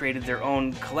instead created their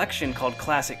own collection called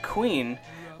Classic Queen,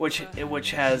 which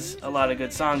has a lot of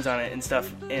good songs on it and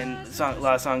stuff, and a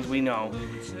lot of songs we know,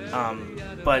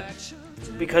 but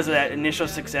because of that initial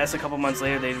success, a couple months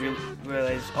later, they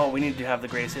realized, we need to have the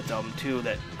Greatest Hits album too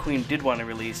that Queen did want to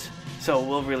release, so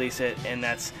we'll release it, and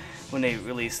that's when they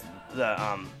released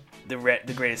the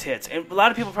Greatest Hits. And a lot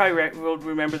of people probably will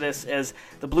remember this as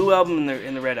the Blue album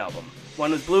and the Red album.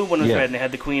 One was blue, one was red, and they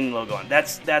had the Queen logo on.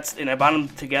 That's and I bought them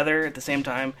together at the same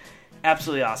time.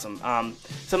 Absolutely awesome.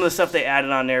 Some of the stuff they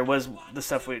added on there was the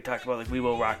stuff we talked about, like We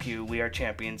Will Rock You, We Are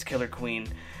Champions, Killer Queen.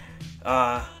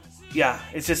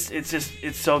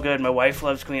 It's so good. My wife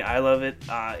loves Queen. I love it.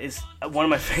 It's one of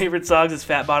my favorite songs is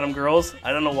Fat Bottom Girls.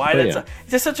 I don't know why it's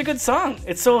just such a good song.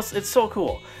 It's so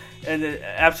cool, and I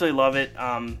absolutely love it.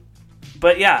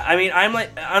 But yeah, I mean,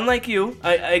 unlike you,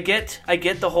 I get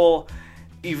the whole.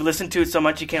 You've listened to it so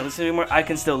much you can't listen anymore. I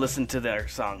can still listen to their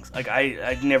songs. Like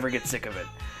I never get sick of it.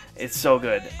 It's so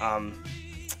good.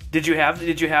 Did you have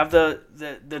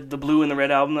the Blue and the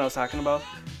Red album that I was talking about?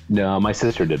 No, my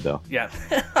sister did though. Yeah.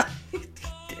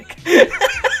 Dick.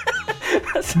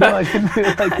 No, I didn't feel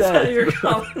like that. I thought you were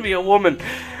calling me a woman.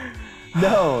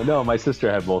 No, my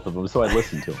sister had both of them, so I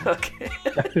listened to them. Okay.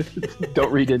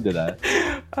 Don't read into that.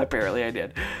 Apparently I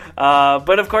did.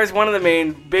 But of course, one of the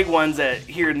main big ones that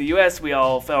here in the U.S. we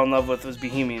all fell in love with was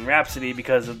Bohemian Rhapsody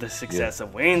because of the success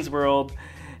of Wayne's World.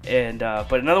 And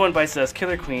but another one bites us,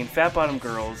 Killer Queen, Fat Bottom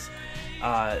Girls,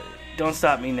 Don't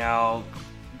Stop Me Now,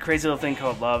 Crazy Little Thing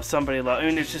Called Love, Somebody Love. I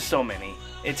mean, there's just so many.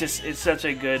 It's such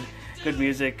a good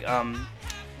music.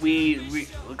 We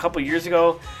a couple years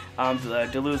ago, the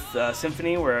Duluth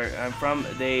Symphony, where I'm from,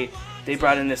 they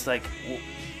brought in this like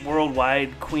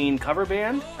worldwide Queen cover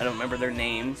band. I don't remember their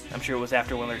name. I'm sure it was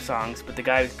after one of their songs, but the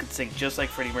guy could sing just like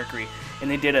Freddie Mercury. And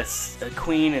they did a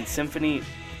Queen and symphony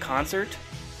concert,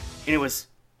 and it was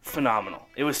phenomenal.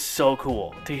 It was so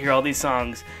cool to hear all these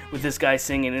songs with this guy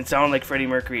singing. It sounded like Freddie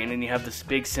Mercury, and then you have this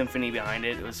big symphony behind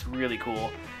it. It was really cool.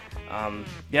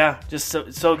 Just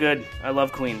so good. I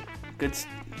love Queen. Good,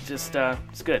 just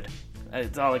it's good.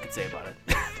 That's all I could say about it.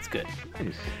 It's good.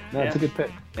 Nice. No, it's a good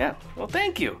pick. Yeah. Well,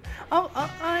 thank you.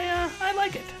 I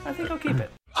like it. I think I'll keep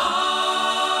it.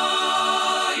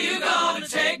 Oh, you gonna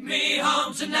take me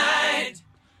home tonight?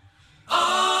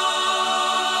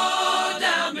 Oh,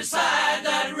 down beside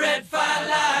that red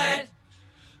firelight.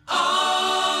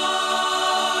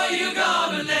 Oh, you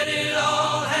gonna let it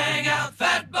all hang out?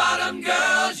 Fat bottom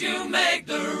girls, you make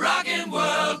the rockin'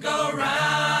 world go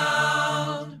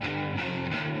round.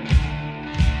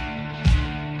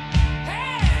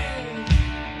 Hey,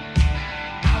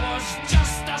 I was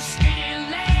just a skinny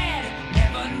lad,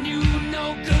 never knew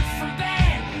no good from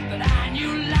bad, but I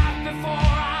knew life before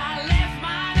I left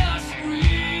my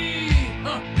nursery.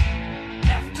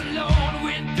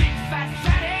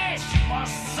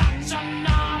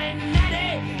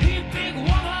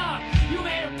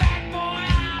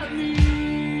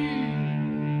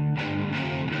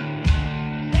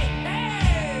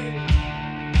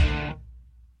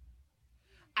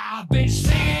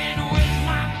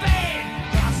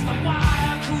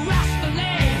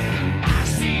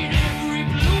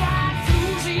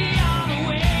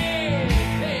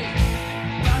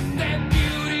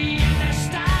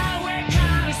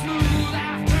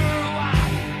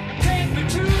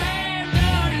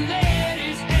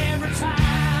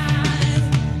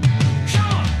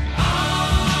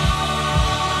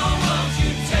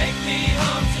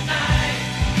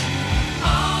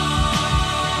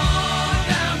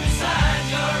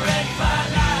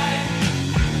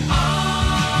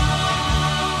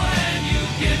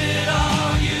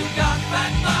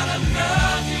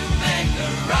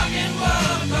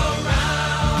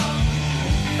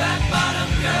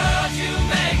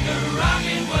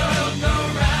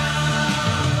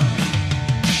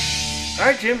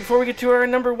 right, Jim. Before we get to our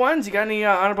number ones, you got any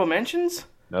honorable mentions?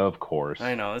 Of course.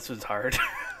 I know this was hard.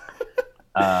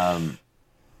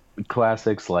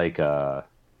 Classics like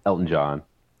Elton John.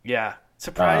 Yeah.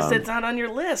 Surprised it's not on your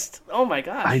list. Oh my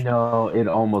gosh. I know it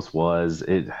almost was.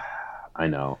 I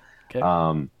know.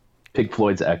 Okay. Pink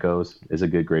Floyd's Echoes is a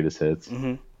good greatest hits.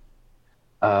 Mm-hmm.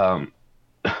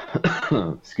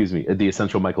 Excuse me. The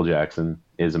Essential Michael Jackson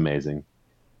is amazing.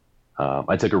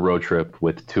 I took a road trip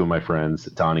with two of my friends,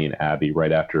 Donnie and Abby,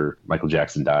 right after Michael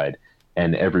Jackson died,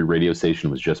 and every radio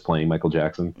station was just playing Michael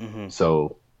Jackson. Mm-hmm.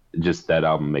 So just that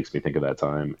album makes me think of that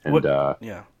time. And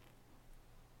yeah.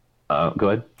 Go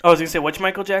ahead. I was gonna say, which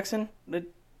Michael Jackson? The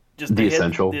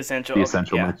Essential. The Essential. The Okay.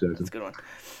 Essential Yeah, Michael Jackson. that's a good one.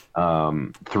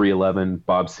 311,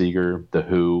 Bob Seger, The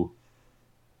Who,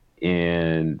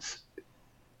 and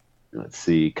let's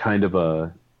see, kind of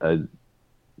a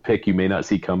pick you may not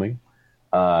see coming.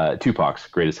 Tupac's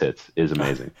Greatest Hits is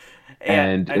amazing.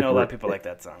 And I know a lot of people like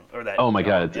that song. Or that. Oh my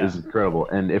God, it's incredible.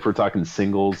 And if we're talking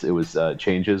singles, it was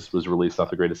Changes was released off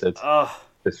the Greatest Hits Oh,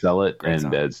 to sell it, great and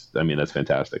song. that's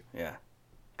fantastic. yeah.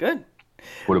 Good.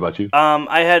 What about you?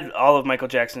 I had all of Michael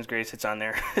Jackson's greatest hits on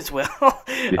there as well.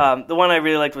 The one I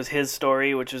really liked was His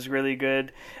Story, which was really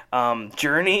good.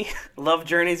 Journey, love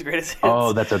Journey's greatest hits.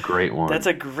 Oh, that's a great one. That's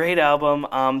a great album.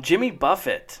 Jimmy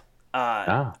Buffett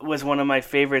was one of my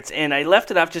favorites, and I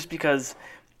left it off just because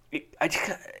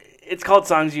it's called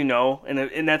Songs You Know,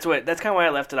 and that's kind of why I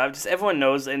left it off. Just everyone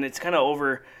knows, and it's kind of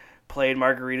overplayed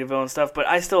Margaritaville and stuff, but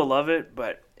I still love it.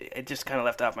 But it just kind of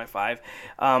left off my 5.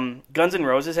 Guns N'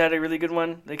 Roses had a really good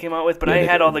one they came out with, but I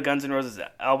had all the Guns N' Roses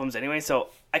albums anyway, so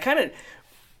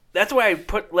that's why I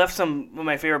left some of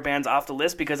my favorite bands off the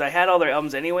list, because I had all their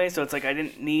albums anyway, so it's like I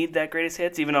didn't need that greatest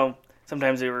hits, even though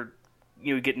sometimes they were,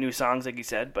 you would get new songs like you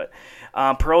said. But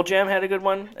Pearl Jam had a good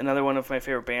one, another one of my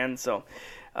favorite bands. So,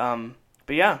 but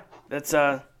yeah, that's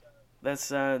that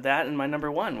and my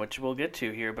number 1, which we'll get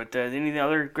to here. But any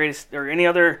other greatest or any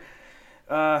other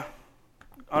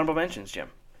honorable mentions, Jim?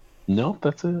 No,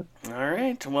 that's it. All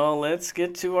right, well, let's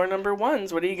get to our number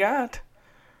 1s. What do you got?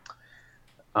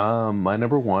 My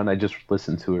number 1, I just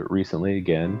listened to it recently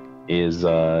again, is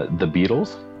The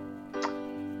Beatles,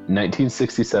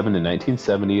 1967 to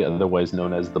 1970, otherwise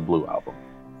known as the Blue Album.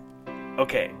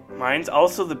 Okay, mine's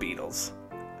also The Beatles,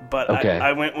 but okay.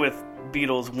 I went with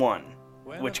Beatles 1,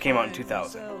 which came out in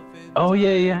 2000. Oh,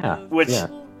 yeah.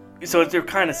 So they're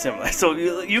kind of similar. So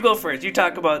you go first. You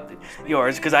talk about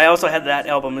yours, because I also had that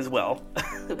album as well.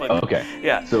 But, okay.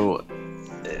 Yeah. So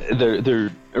their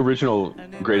original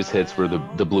greatest hits were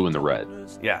the Blue and the Red.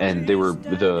 Yeah. And they were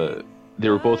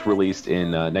both released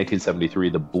in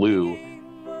 1973. The Blue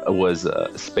was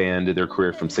spanned their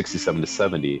career from 67 to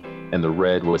 70, and the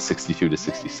Red was 62 to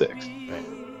 66. Right.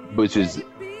 Which is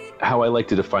how I like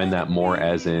to define that more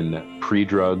as in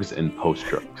pre-drugs and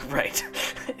post-drugs. Right.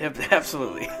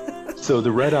 Absolutely. So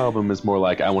the Red album is more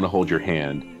like I Want to Hold Your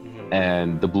Hand,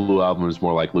 and the Blue album is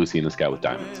more like Lucy in the Sky with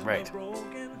Diamonds. Right.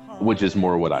 Which is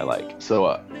more what I like.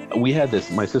 So we had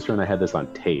this, my sister and I had this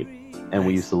on tape, and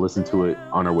we used to listen to it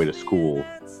on our way to school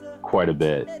quite a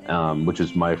bit, which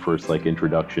is my first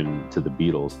introduction to the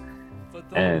Beatles.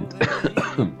 And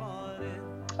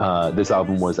this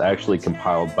album was actually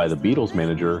compiled by the Beatles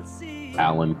manager,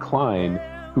 Alan Klein,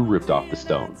 who ripped off the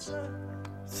Stones.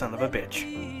 Son of a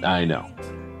bitch. I know.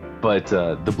 But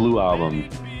the Blue album,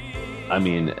 I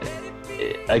mean,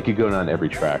 I could go down every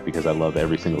track because I love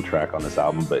every single track on this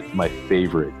album, but my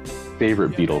favorite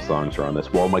Beatles songs are on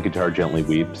this. While My Guitar Gently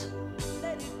Weeps.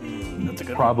 That's a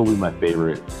good Probably my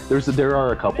favorite. There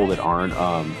are a couple that aren't.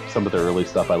 Some of the early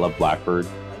stuff, I love Blackbird.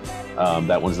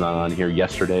 That one's not on here.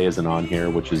 Yesterday isn't on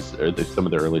here, which is some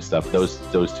of the early stuff. Those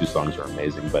two songs are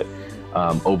amazing. But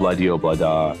Obla Di Obla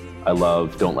Da, I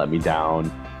love Don't Let Me Down,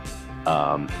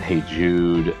 Hey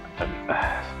Jude,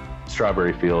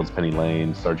 Strawberry Fields, Penny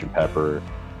Lane, Sgt. Pepper.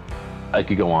 I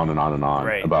could go on and on and on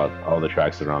right. about all the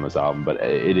tracks that are on this album, but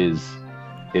it is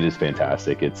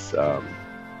fantastic. It's one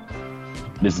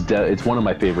of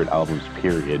my favorite albums,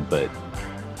 period, but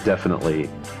definitely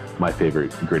my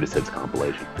favorite greatest hits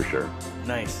compilation for sure.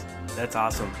 Nice. That's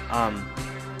awesome.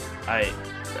 I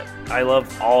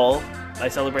love all. I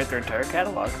celebrate their entire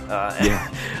catalog. Yeah.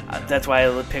 That's why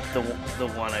I picked the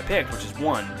one I picked, which is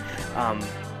 1,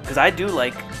 because I do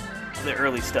like the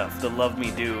early stuff, the Love Me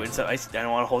Do, and so I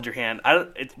don't Want to Hold Your Hand.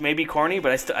 It may be corny,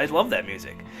 but I love that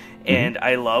music, and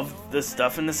I love the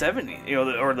stuff in the 70s,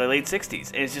 or the late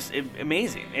 60s. And it's just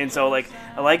amazing, and so I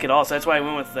like it all. So that's why I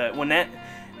went with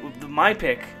my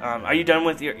pick. Are you done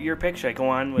with your pick? Should I go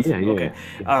on with? Yeah. Okay.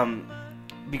 Yeah.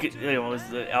 Because it was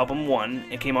the album 1.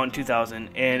 It came out in 2000,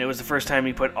 and it was the first time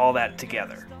he put all that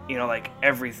together. like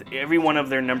every one of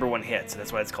their number one hits.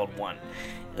 That's why it's called One.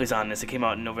 It was on this. It came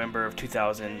out in November of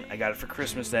 2000. I got it for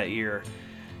Christmas that year.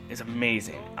 It's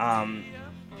amazing.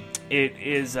 It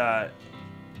is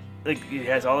it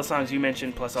has all the songs you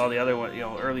mentioned plus all the other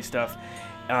early stuff.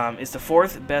 It's the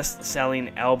fourth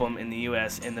best-selling album in the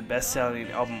U.S. and the best-selling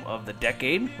album of the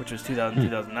decade, which was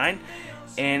 2009,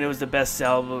 and it was the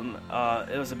best-selling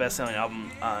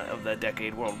album of the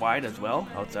decade worldwide as well,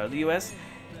 outside of the U.S.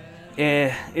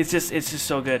 It's just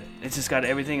so good. It's just got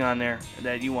everything on there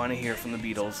that you want to hear from the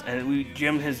Beatles. And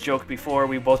Jim has joked before.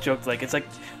 We both joked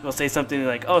we'll say something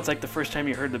like, "Oh, it's like the first time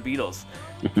you heard the Beatles."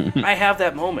 I have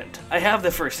that moment. I have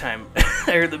the first time I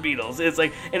heard the Beatles. It's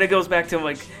like, and it goes back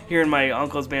to hearing my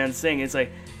uncle's band sing. It's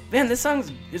like, man, this song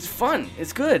is fun.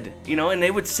 It's good, And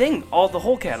they would sing the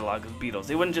whole catalog of the Beatles.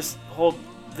 They wouldn't just hold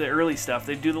the early stuff.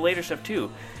 They'd do the later stuff too,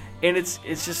 and it's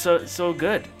just so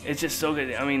good. It's just so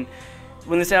good. I mean,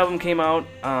 when this album came out,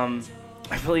 I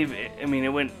believe I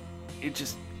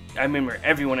remember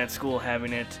everyone at school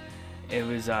having it. It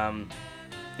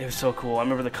was so cool. I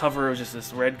remember the cover was just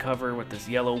this red cover with this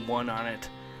yellow one on it.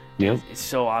 Yep. It's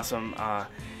so awesome.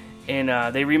 And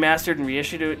they remastered and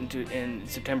reissued it in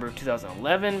September of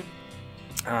 2011.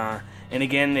 And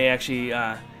again, they actually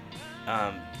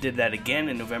did that again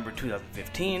in November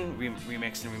 2015.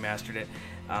 Remixed and remastered it.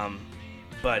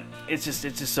 But it's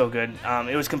just so good.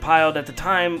 It was compiled at the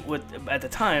time with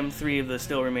 3 of the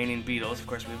still remaining Beatles. Of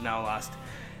course, we've now lost,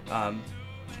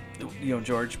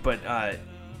 George. But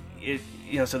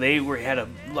so they had a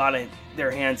lot of their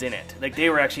hands in it. Like, they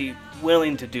were actually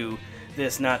willing to do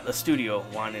this, not the studio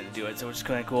wanted to do it. So it's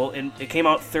kind of cool. And it came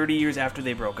out 30 years after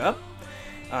they broke up.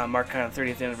 Marked kind of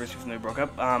 30th anniversary from they broke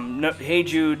up. Hey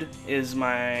Jude is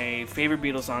my favorite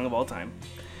Beatles song of all time.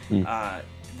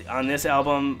 On this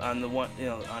album, on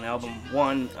album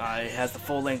 1, it has the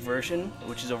full-length version,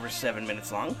 which is over 7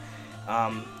 minutes long.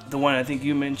 The one I think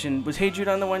you mentioned, was Hey Jude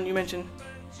on the one you mentioned?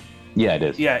 Yeah, it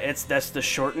is. Yeah, that's the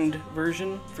shortened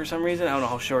version for some reason. I don't know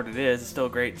how short it is. It's still a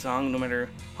great song, no matter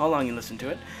how long you listen to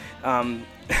it.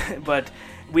 But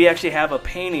we actually have a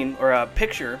painting or a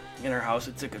picture in our house.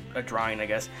 It's like a drawing, I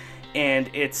guess, and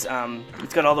it's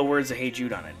got all the words of Hey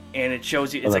Jude on it, and it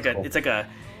shows you.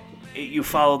 You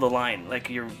follow the line, like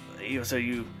you're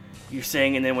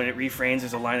sing, and then when it refrains,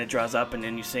 there's a line that draws up, and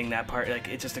then you sing that part. Like,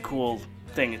 it's just a cool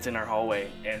thing. It's in our hallway,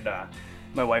 and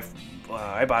my wife,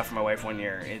 I bought it for my wife one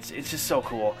year. It's just so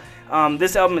cool.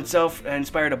 This album itself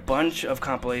inspired a bunch of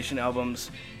compilation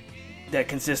albums that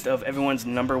consist of everyone's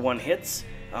number one hits,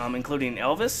 including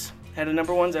Elvis had a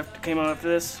number ones came out after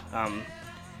this.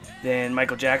 Then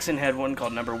Michael Jackson had one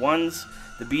called Number Ones.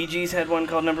 The Bee Gees had one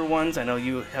called Number Ones. I know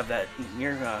you have that in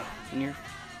your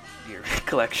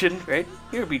collection, right?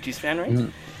 You're a Bee Gees fan,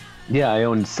 right? Yeah, I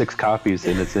own 6 copies,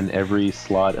 and it's in every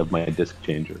slot of my disc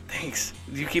changer. Thanks.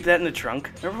 Do you keep that in the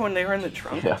trunk? Remember when they were in the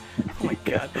trunk? Yeah. Oh my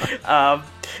god.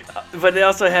 But they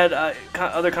also had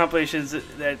other compilations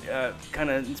that kind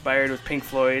of inspired with Pink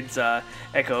Floyd's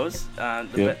Echoes,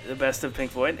 the best of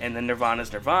Pink Floyd, and then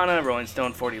Nirvana's Nirvana, Rolling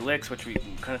Stone 40 Licks, which we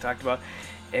kind of talked about,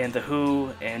 and The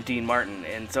Who and Dean Martin.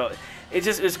 And so it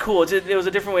was cool. It was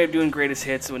a different way of doing greatest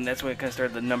hits, and that's when it kind of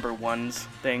started the number ones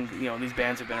thing. These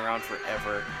bands have been around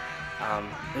forever.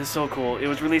 It was so cool. It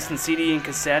was released in CD and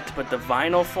cassette, but the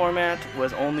vinyl format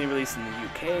was only released in the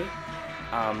UK.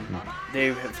 They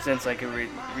have since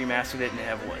remastered it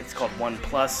and it's called One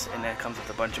Plus, and that comes with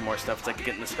a bunch of more stuff. It's like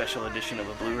getting the special edition of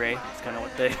a Blu-ray. It's kind of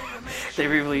what they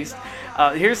re-released.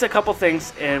 Here's a couple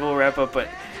things, and we'll wrap up. But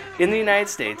in the United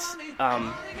States,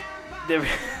 I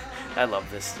love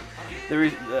this.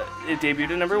 It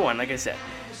debuted at number 1, like I said.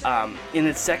 In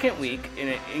its second week, and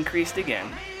it increased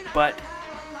again, but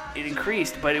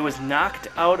it was knocked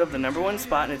out of the number 1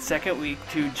 spot in its second week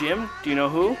to, Jim, do you know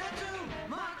who?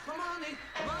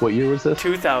 What year was this?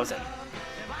 2000.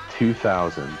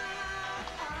 2000.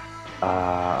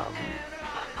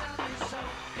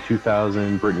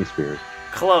 2000, Britney Spears.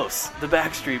 Close. The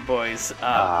Backstreet Boys,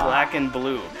 Black and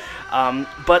Blue.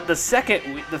 But the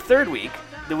third week,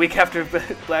 the week after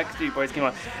Backstreet Boys came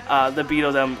out, the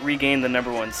Beatles regained the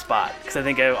number 1 spot. Because I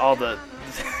think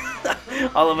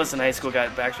all of us in high school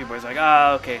got Backstreet Boys. Like,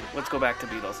 okay, let's go back to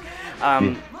Beatles.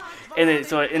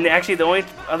 And actually, the only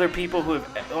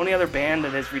other band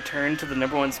that has returned to the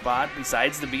number 1 spot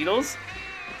besides the Beatles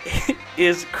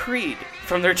is Creed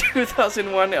from their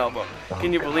 2001 album.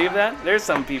 Can you believe that? There's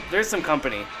some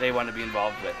company they want to be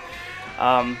involved with.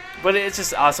 But it's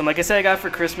just awesome. Like I said, I got it for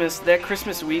Christmas. That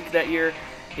Christmas week that year,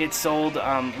 it sold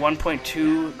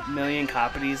 1.2 million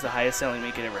copies, the highest selling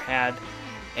week it ever had.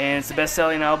 And it's the best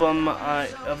selling album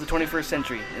of the 21st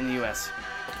century in the U.S.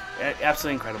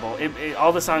 absolutely incredible.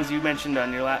 All the songs you mentioned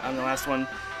on the last one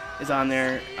is on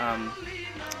there,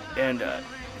 and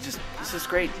it's just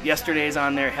great. Yesterday's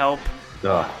on there. Help.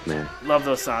 Oh man, love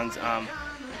those songs.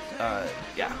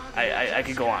 Yeah, I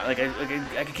could go on. Like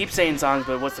I could keep saying songs,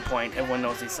 but what's the point? Everyone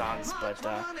knows these songs. But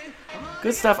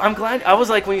good stuff. I'm glad. I was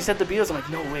like, when you said the Beatles, I'm like,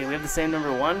 no way, we have the same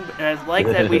number one. And I like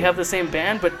that we have the same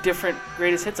band, but different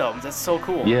greatest hits albums. That's so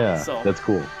cool. Yeah, so, that's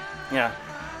cool. Yeah,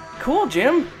 cool,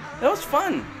 Jim. That was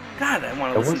fun. God, I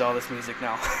want to listen to all this music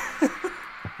now.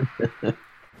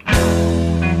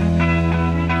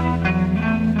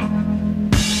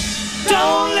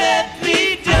 Don't let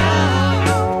me down.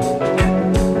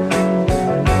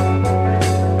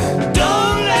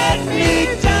 Don't let me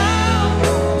down.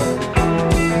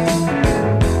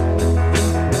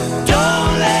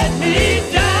 Don't let me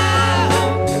down.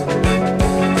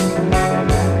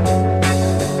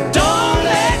 Don't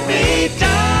let me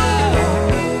down.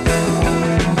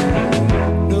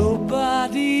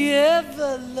 Nobody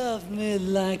ever loved me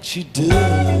like she does.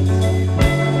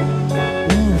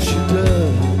 Ooh, she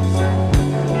does.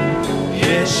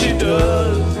 Yes, she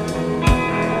does.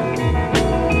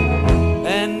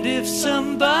 And if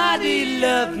somebody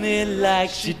loved me like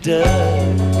she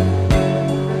does,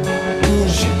 oh,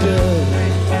 she does.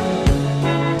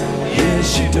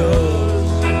 Yes, she does.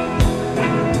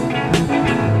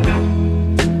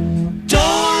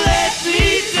 Don't let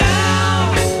me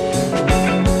down.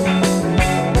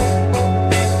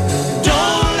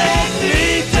 Don't let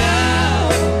me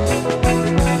down.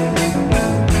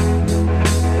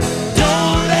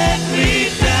 Don't let me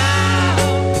down.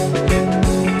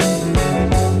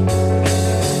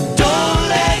 Don't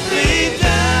let me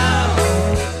down.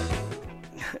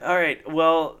 All right.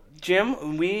 Well,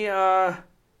 Jim, we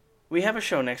have a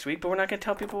show next week, but we're not going to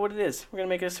tell people what it is. We're going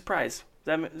to make it a surprise. Is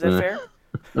that fair?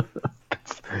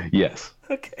 Yes.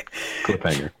 Okay.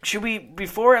 Cliffhanger. Should we,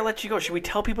 before I let you go, should we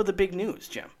tell people the big news,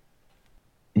 Jim?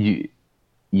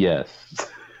 Yes.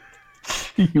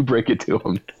 You break it to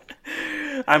them.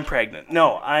 I'm pregnant.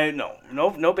 No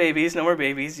babies, no more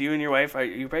babies. You and your wife, are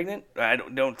you pregnant? I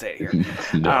don't say it here.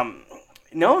 No.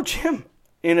 No, Jim.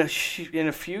 In a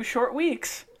few short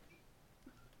weeks,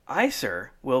 I,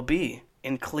 sir, will be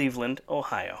in Cleveland,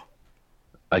 Ohio.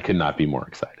 I could not be more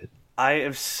excited. I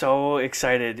am so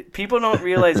excited. People don't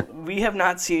realize we have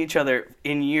not seen each other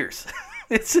in years.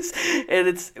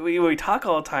 We talk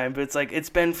all the time, but it's like it's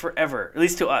been forever. At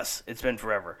least to us, it's been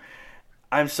forever.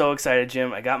 I'm so excited,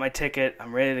 Jim. I got my ticket.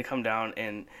 I'm ready to come down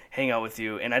and hang out with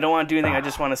you. And I don't want to do anything. I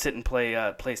just want to sit and play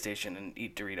PlayStation and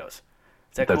eat Doritos.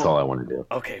 That's all I want to do.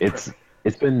 Okay.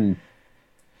 It's been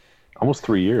almost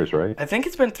 3 years, right? I think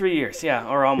it's been 3 years. Yeah,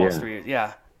 or almost 3 years.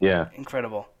 Yeah. Yeah.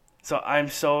 Incredible. So I'm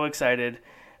so excited.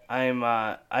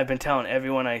 I've been telling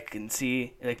everyone I can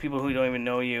see, like people who don't even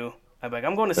know you. I'm like,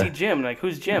 I'm going to see Jim. And like,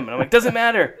 who's Jim? And I'm like, doesn't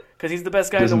matter, because he's the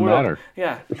best guy in the world. Matter.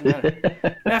 Yeah, doesn't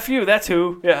matter. Nephew, that's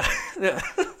who. Yeah.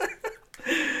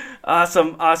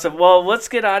 Awesome. Well, let's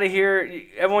get out of here.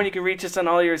 Everyone, you can reach us on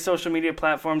all your social media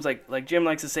platforms, like Jim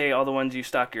likes to say, all the ones you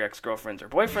stalk your ex-girlfriends or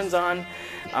boyfriends on.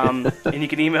 And you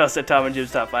can email us at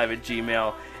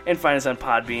tomandjimstop5@gmail.com and find us on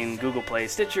Podbean, Google Play,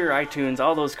 Stitcher, iTunes,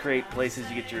 all those great places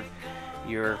you get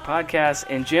your podcasts.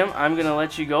 And Jim, I'm going to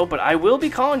let you go, but I will be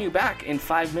calling you back in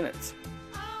 5 minutes.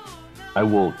 I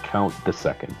will count the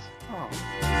seconds. Oh.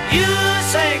 You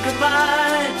say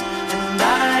goodbye, and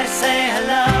I say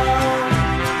hello.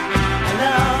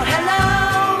 Hello, hello.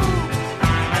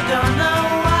 I don't know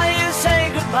why you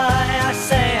say goodbye. I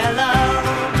say hello.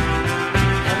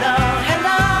 Hello,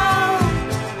 hello.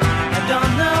 I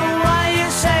don't know why you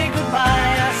say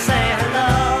goodbye. I say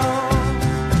hello.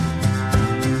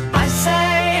 I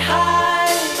say hi.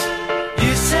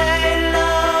 You say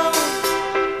hello.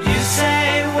 You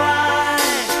say why.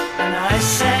 And I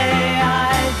say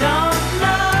I don't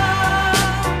know.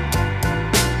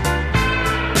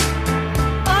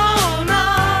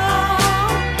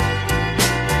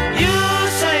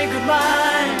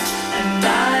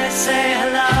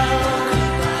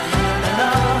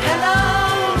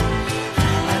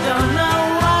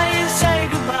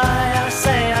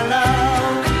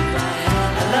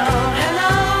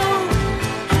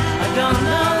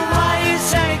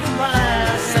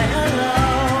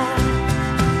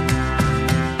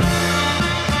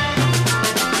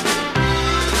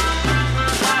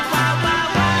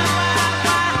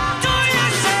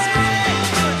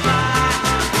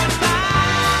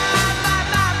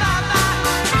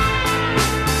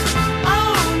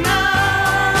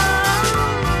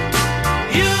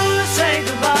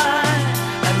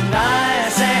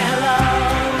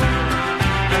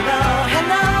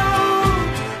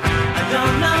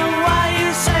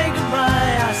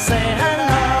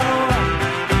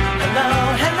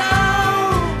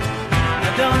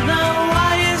 gonna